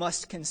also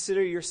must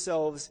consider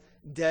yourselves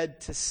dead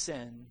to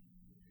sin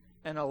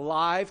and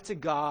alive to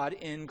God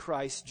in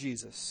Christ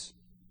Jesus.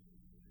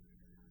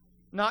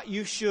 Not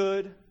you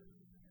should,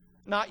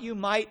 not you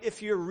might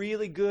if you're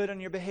really good on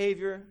your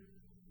behavior.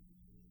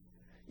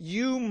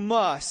 You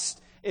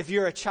must, if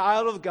you're a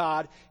child of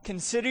God,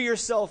 consider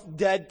yourself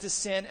dead to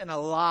sin and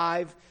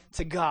alive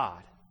to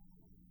God.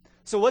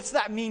 So what's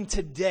that mean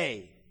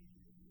today?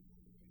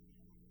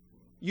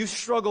 You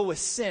struggle with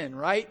sin,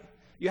 right?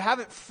 You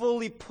haven't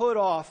fully put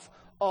off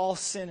all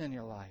sin in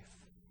your life.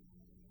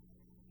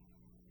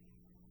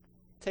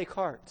 Take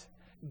heart.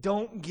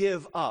 Don't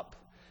give up.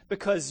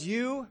 Because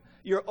your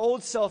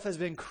old self has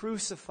been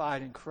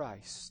crucified in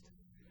Christ.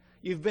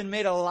 You've been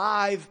made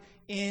alive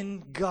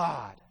in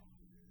God.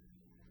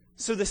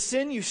 So the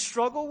sin you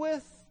struggle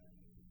with,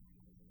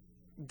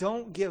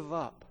 don't give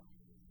up.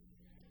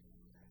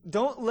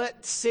 Don't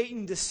let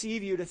Satan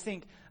deceive you to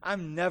think,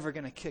 I'm never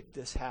going to kick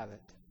this habit.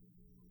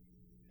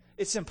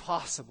 It's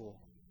impossible.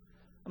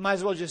 I might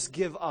as well just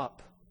give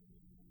up.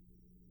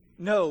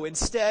 No,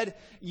 instead,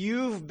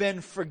 you've been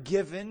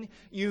forgiven.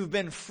 You've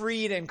been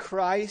freed in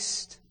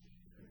Christ.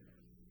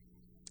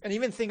 And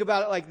even think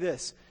about it like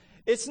this.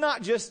 It's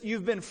not just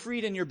you've been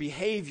freed in your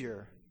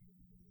behavior.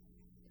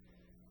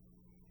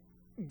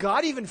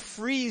 God even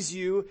frees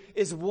you,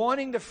 is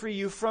wanting to free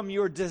you from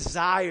your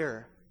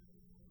desire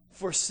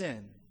for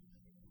sin.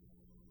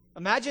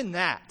 Imagine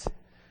that.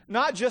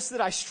 Not just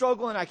that I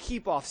struggle and I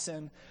keep off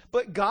sin,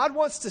 but God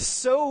wants to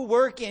so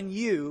work in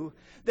you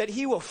that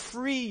he will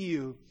free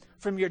you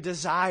from your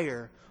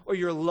desire or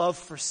your love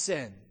for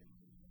sin.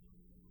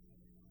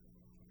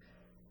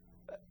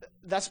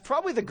 That's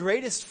probably the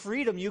greatest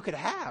freedom you could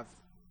have.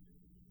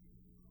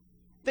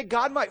 That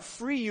God might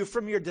free you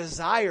from your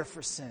desire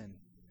for sin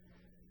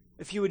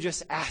if you would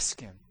just ask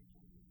him.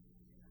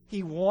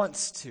 He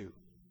wants to.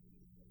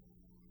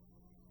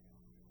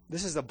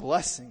 This is a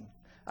blessing.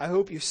 I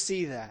hope you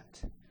see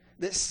that.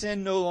 That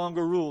sin no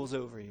longer rules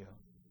over you.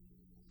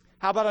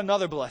 How about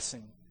another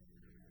blessing?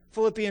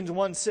 Philippians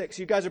 1:6.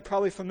 You guys are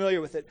probably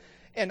familiar with it.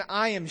 And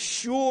I am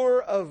sure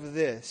of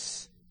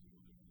this,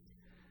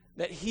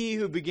 that he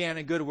who began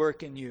a good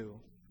work in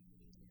you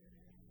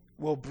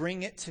will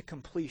bring it to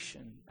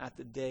completion at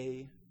the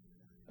day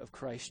of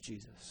Christ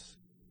Jesus.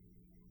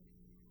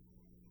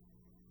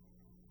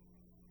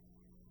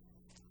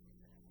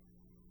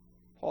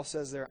 Paul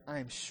says there, I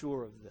am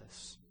sure of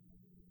this.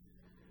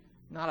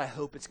 Not I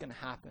hope it's going to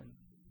happen.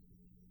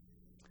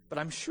 But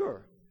I'm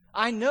sure.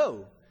 I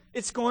know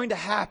it's going to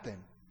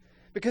happen.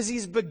 Because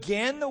he's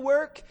began the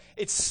work.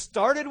 It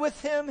started with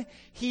him.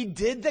 He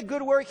did the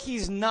good work.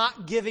 He's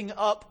not giving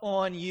up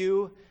on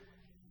you.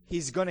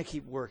 He's going to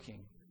keep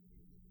working.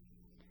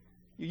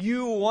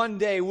 You one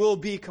day will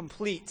be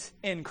complete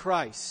in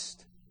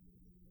Christ.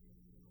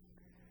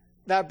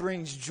 That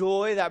brings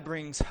joy. That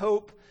brings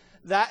hope.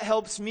 That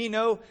helps me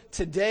know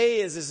today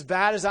is as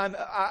bad as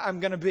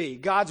I'm going to be.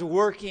 God's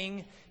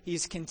working.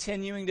 He's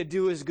continuing to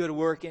do his good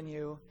work in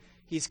you.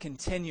 He's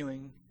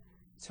continuing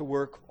to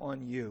work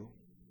on you.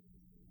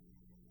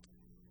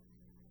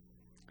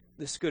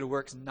 this good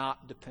work's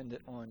not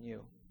dependent on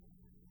you.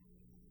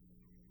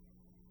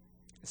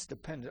 It's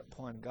dependent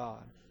upon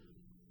God.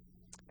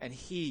 And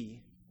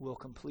He will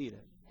complete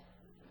it.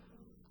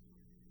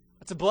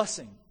 That's a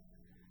blessing.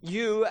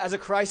 You, as a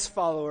Christ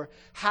follower,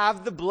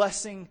 have the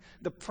blessing,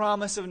 the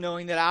promise of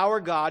knowing that our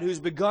God,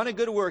 who's begun a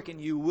good work in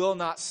you, will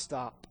not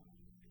stop.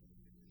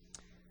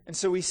 And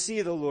so we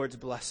see the Lord's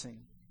blessing.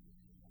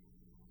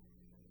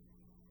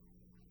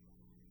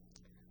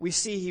 We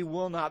see He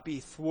will not be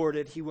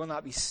thwarted. He will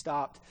not be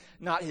stopped.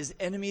 Not His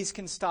enemies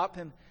can stop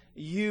Him.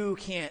 You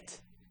can't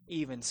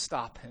even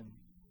stop Him.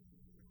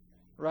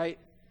 Right?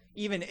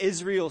 Even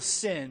Israel's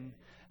sin,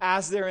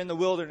 as they're in the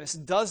wilderness,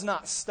 does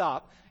not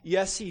stop.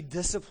 Yes, He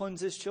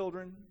disciplines His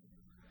children,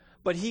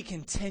 but He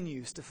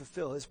continues to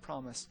fulfill His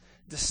promise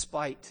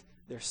despite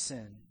their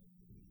sin.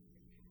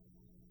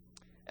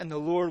 And the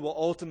Lord will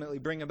ultimately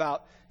bring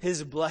about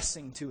His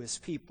blessing to His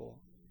people.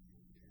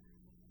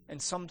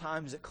 And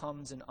sometimes it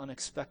comes in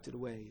unexpected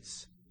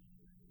ways.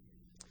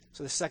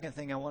 So the second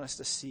thing I want us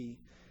to see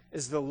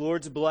is the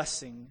Lord's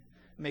blessing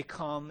may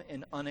come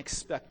in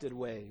unexpected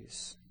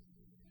ways.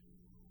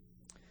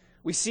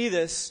 We see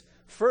this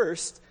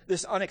first,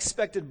 this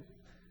unexpected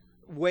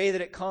way that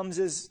it comes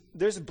is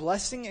there's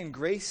blessing and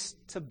grace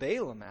to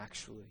Balaam,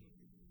 actually.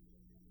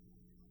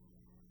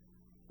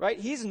 Right?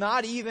 He's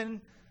not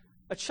even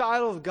a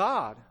child of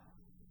God.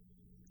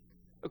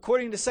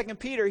 According to 2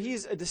 Peter,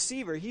 he's a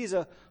deceiver. He's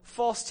a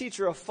false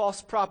teacher, a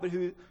false prophet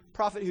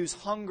who's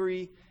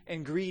hungry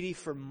and greedy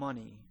for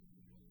money.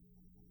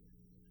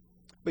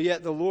 But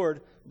yet the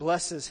Lord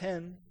blesses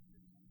him.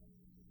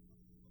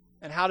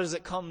 And how does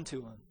it come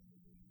to him?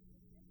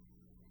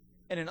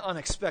 In an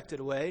unexpected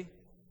way.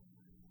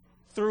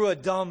 Through a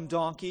dumb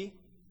donkey.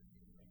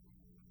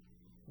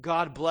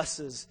 God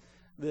blesses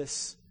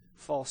this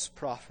false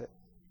prophet.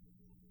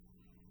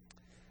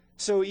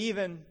 So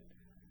even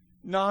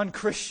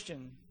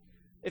non-Christian,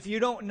 if you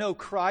don't know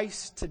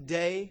Christ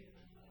today,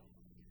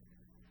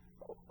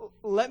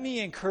 let me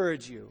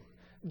encourage you.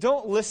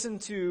 Don't listen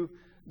to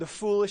the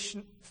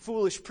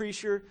foolish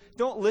preacher.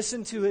 Don't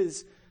listen to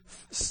his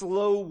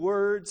slow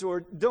words, or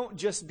don't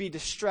just be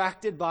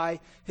distracted by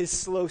his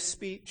slow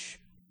speech.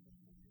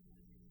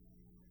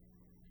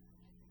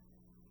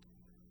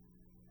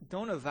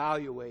 Don't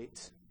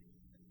evaluate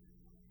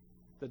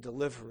the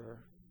deliverer,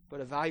 but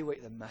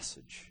evaluate the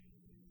message.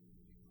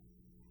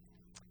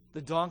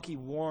 The donkey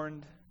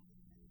warned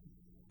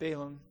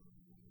Balaam,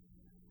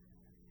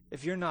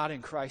 if you're not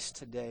in Christ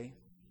today,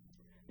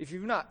 if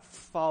you've not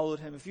followed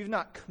Him, if you've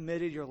not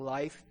committed your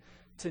life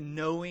to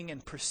knowing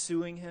and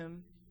pursuing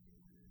Him,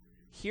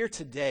 here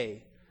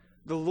today,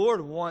 the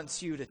Lord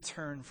wants you to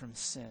turn from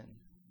sin.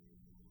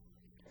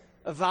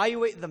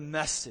 Evaluate the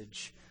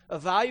message.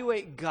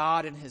 Evaluate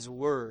God and His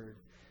Word.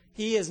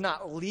 He is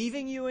not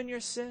leaving you in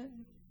your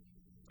sin.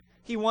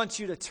 He wants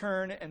you to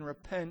turn and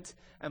repent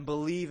and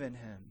believe in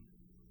Him,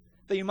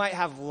 that you might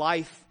have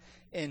life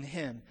in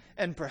Him.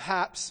 And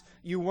perhaps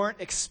you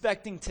weren't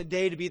expecting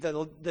today to be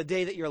the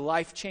day that your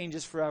life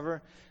changes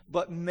forever,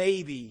 but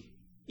maybe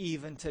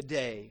even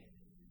today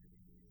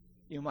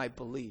you might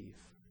believe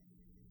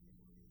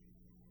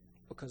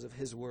because of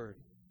His Word.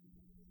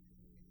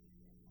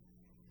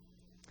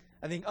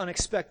 I think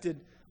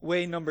unexpected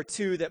way number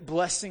 2 that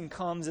blessing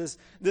comes is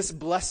this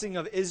blessing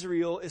of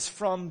Israel is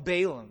from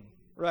Balaam,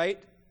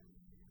 right?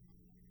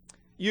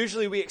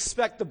 Usually we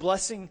expect the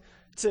blessing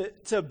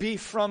to be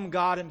from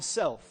God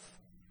Himself.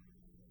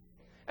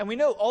 And we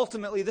know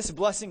ultimately this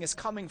blessing is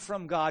coming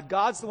from God.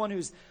 God's the one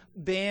who's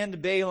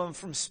banned Balaam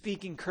from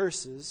speaking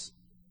curses.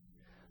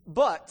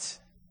 But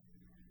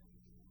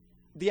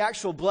the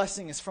actual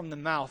blessing is from the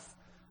mouth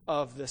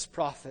of this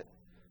prophet,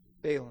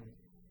 Balaam.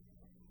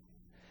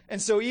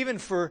 And so even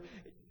for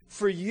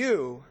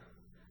you,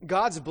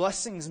 God's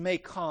blessings may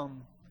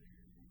come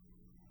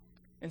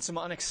in some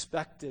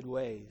unexpected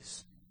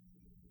ways.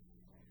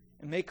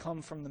 It may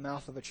come from the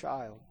mouth of a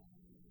child.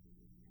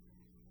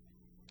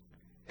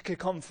 It could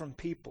come from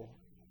people.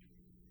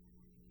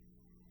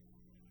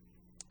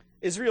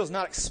 Israel's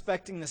not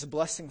expecting this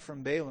blessing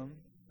from Balaam.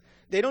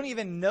 They don't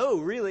even know,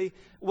 really,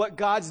 what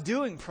God's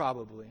doing,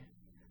 probably.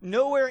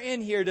 Nowhere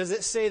in here does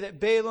it say that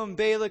Balaam,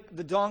 Balak,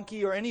 the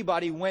donkey, or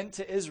anybody went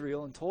to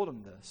Israel and told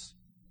him this.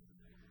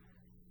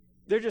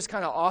 They're just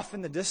kind of off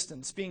in the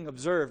distance, being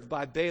observed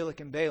by Balak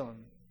and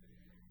Balaam.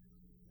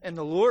 And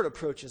the Lord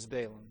approaches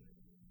Balaam.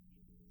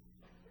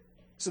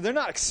 So they're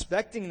not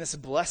expecting this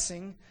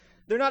blessing.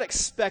 They're not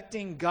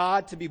expecting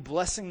God to be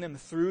blessing them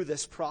through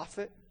this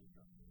prophet.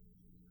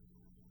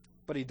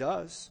 But He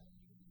does.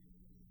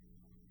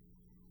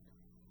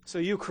 So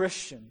you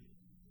Christian,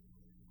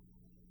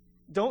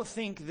 don't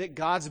think that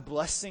God's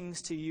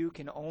blessings to you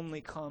can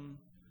only come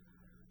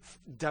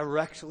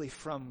directly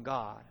from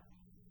God.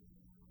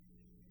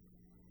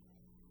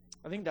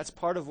 I think that's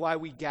part of why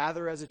we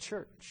gather as a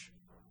church.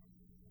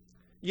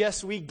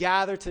 Yes, we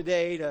gather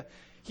today to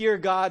hear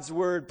God's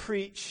word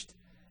preached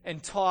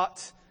and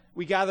taught.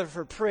 We gather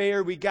for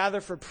prayer. We gather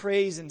for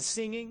praise and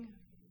singing.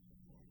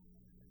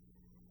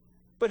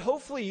 But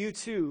hopefully you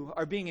too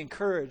are being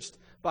encouraged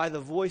by the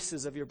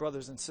voices of your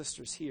brothers and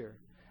sisters here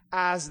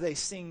as they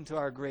sing to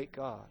our great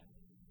God.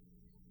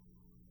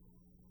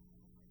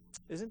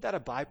 Isn't that a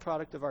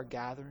byproduct of our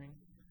gathering?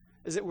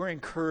 Is it we're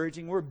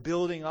encouraging, we're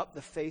building up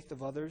the faith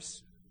of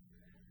others?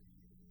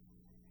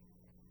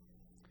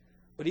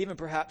 But even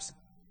perhaps,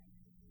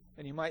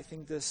 and you might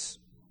think this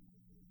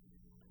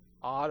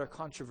odd or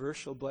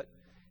controversial, but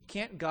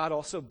can't God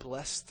also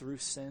bless through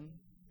sin?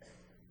 I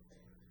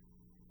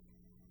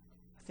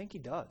think he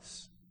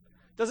does.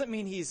 Doesn't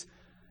mean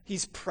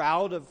he's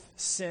proud of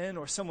sin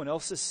or someone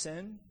else's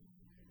sin,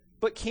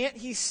 but can't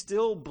he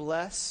still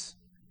bless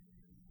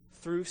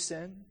through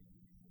sin?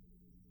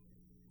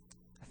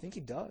 I think he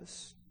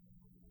does.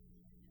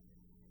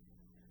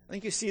 I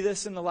think you see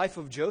this in the life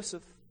of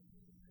Joseph,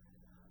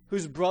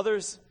 whose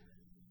brothers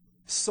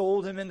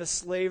sold him into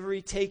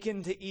slavery,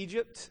 taken to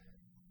Egypt.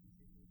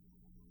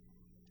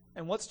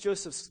 And what's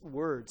Joseph's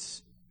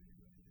words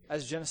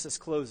as Genesis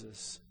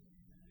closes?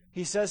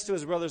 He says to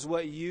his brothers,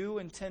 what you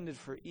intended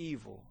for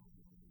evil,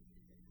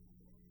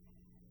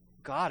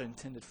 God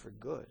intended for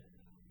good.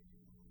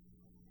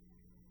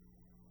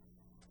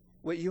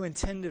 What you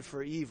intended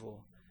for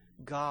evil,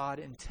 God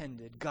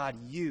intended, God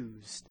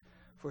used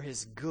for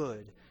his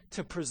good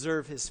to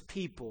preserve his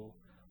people.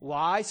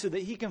 Why? So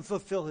that he can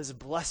fulfill his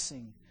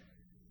blessing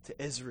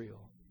to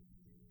Israel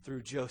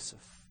through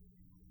Joseph.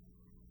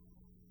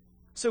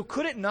 So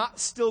could it not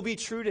still be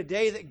true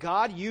today that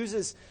God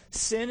uses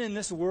sin in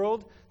this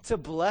world to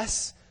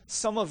bless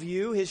some of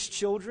you, his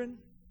children?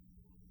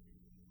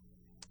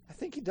 I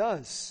think he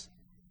does.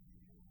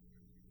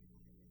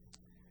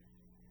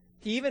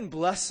 He even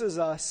blesses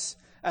us,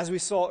 as we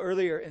saw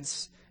earlier,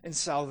 in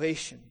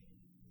salvation.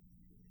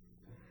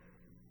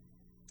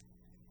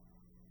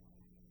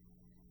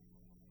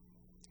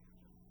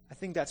 I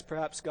think that's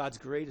perhaps God's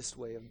greatest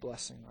way of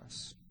blessing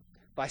us,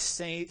 by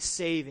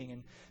saving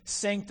and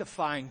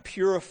sanctifying,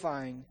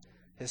 purifying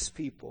his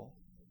people.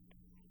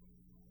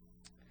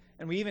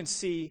 And we even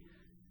see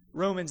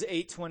Romans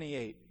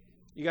 8:28.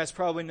 You guys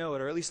probably know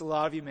it, or at least a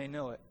lot of you may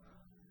know it.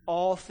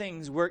 All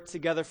things work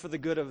together for the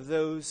good of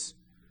those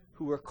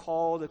who are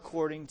called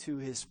according to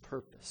his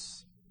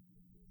purpose.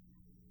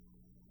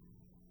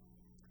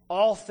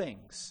 All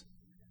things,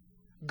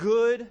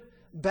 good,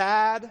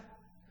 bad,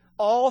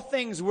 all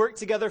things work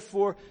together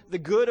for the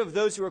good of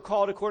those who are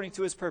called according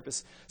to his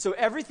purpose. So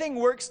everything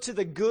works to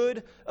the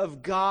good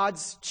of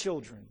God's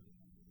children.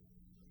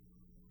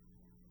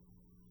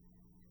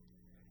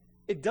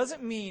 It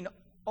doesn't mean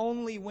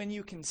only when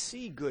you can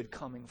see good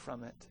coming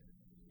from it.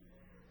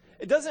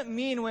 It doesn't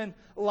mean when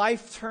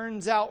life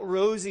turns out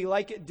rosy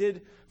like it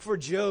did for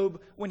Job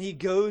when he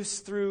goes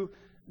through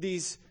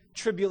these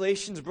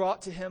tribulations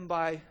brought to him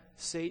by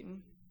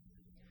Satan,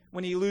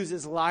 when he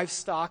loses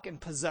livestock and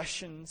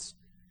possessions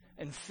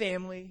and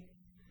family,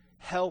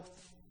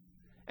 health,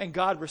 and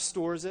God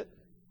restores it.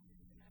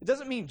 It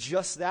doesn't mean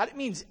just that. It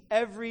means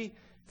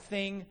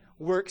everything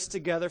works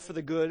together for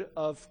the good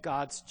of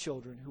God's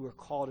children who are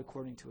called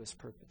according to his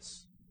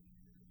purpose.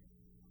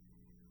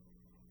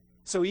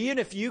 So even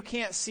if you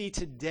can't see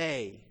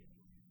today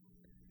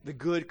the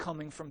good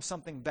coming from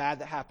something bad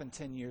that happened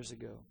 10 years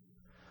ago,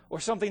 or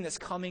something that's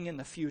coming in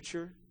the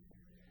future,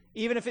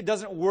 even if it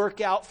doesn't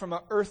work out from an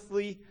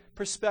earthly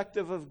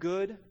perspective of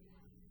good,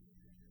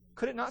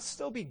 could it not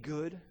still be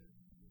good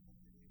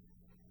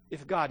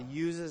if God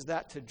uses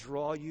that to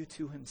draw you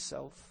to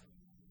himself?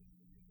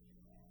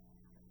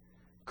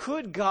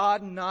 Could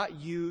God not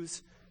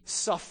use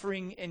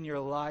suffering in your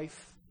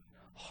life,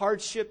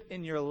 hardship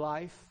in your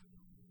life,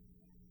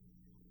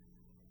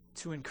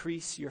 to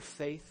increase your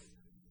faith,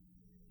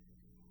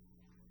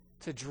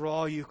 to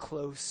draw you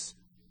close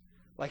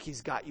like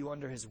he's got you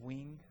under his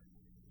wing?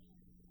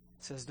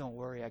 He says, don't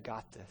worry, I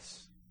got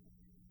this.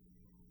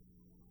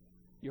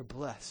 You're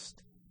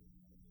blessed.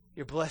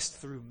 You're blessed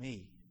through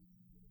me.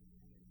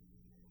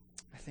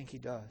 I think he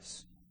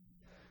does.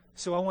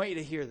 So I want you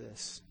to hear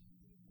this.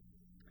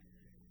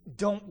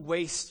 Don't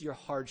waste your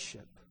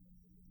hardship.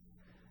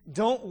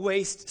 Don't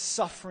waste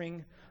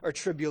suffering or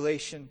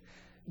tribulation.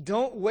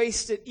 Don't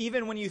waste it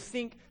even when you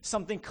think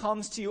something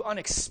comes to you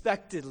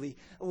unexpectedly.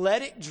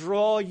 Let it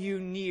draw you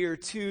near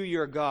to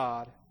your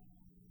God.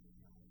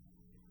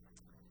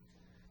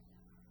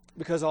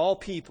 Because all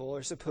people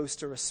are supposed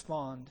to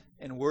respond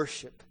in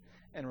worship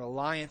and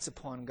reliance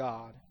upon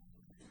God.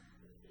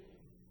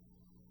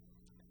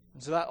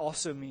 And so that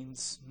also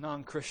means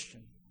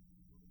non-Christian.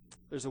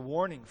 There's a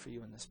warning for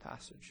you in this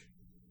passage.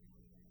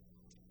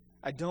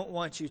 I don't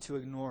want you to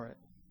ignore it.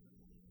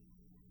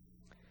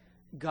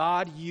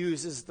 God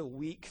uses the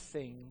weak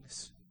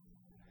things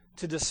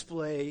to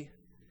display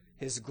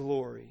his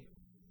glory.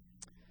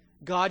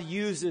 God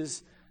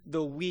uses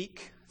the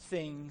weak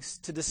things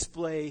to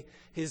display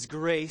his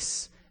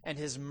grace and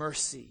his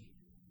mercy.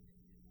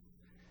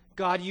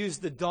 God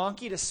used the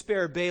donkey to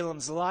spare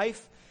Balaam's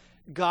life.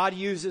 God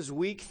uses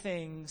weak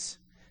things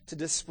to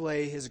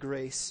display his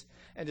grace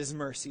and his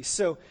mercy.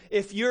 So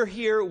if you're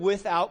here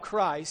without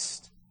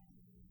Christ,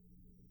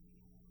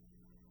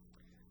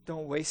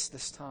 don't waste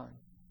this time.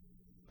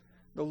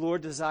 The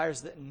Lord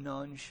desires that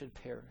none should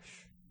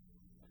perish.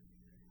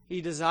 He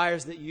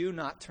desires that you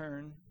not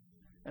turn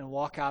and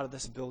walk out of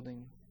this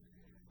building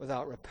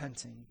without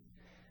repenting.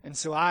 And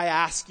so I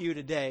ask you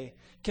today,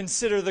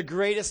 consider the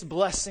greatest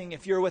blessing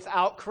if you're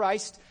without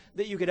Christ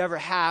that you could ever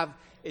have.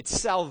 It's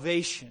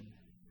salvation.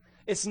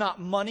 It's not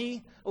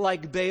money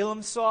like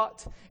Balaam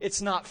sought.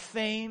 It's not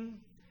fame.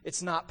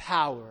 It's not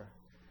power.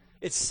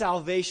 It's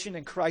salvation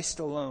in Christ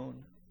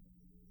alone.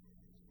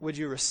 Would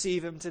you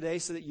receive him today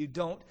so that you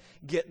don't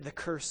get the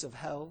curse of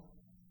hell?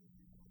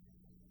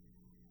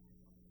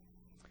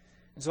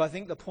 And so I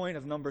think the point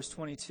of Numbers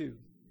 22,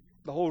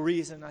 the whole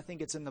reason I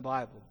think it's in the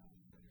Bible,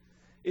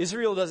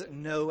 Israel doesn't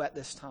know at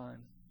this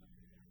time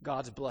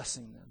God's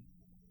blessing them.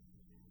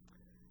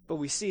 But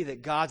we see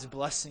that God's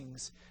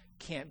blessings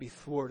can't be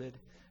thwarted.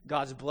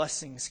 God's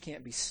blessings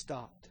can't be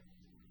stopped.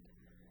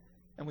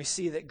 And we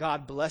see that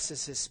God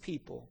blesses his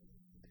people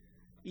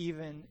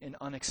even in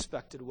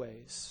unexpected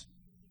ways.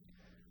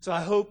 So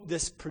I hope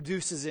this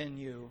produces in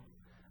you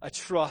a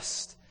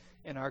trust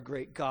in our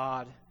great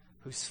God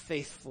who's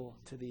faithful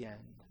to the end.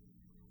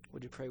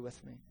 Would you pray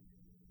with me?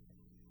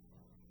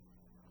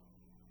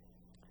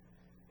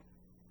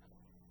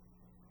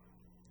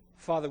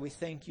 Father, we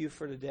thank you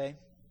for today.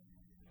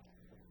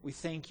 We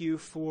thank you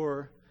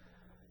for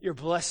your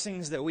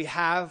blessings that we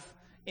have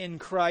in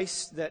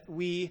Christ, that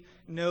we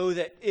know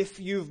that if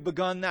you've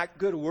begun that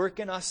good work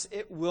in us,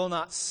 it will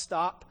not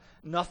stop.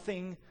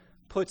 Nothing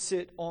puts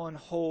it on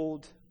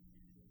hold.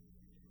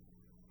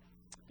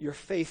 You're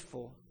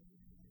faithful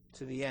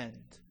to the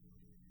end.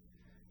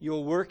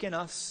 You'll work in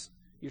us,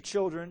 your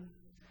children.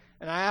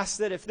 And I ask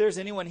that if there's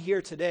anyone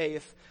here today,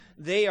 if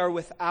they are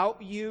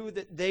without you,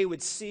 that they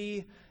would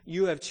see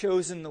you have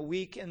chosen the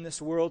weak in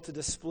this world to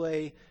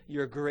display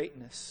your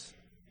greatness.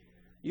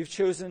 You've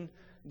chosen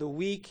the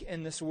weak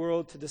in this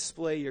world to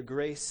display your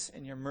grace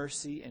and your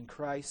mercy in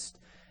Christ,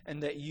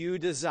 and that you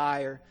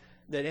desire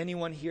that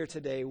anyone here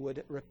today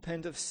would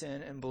repent of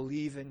sin and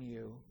believe in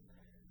you,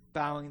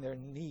 bowing their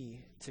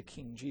knee to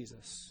King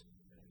Jesus.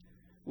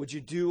 Would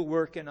you do a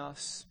work in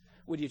us?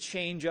 Would you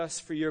change us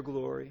for your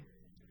glory?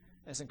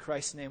 As in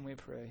Christ's name we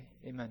pray.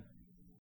 Amen.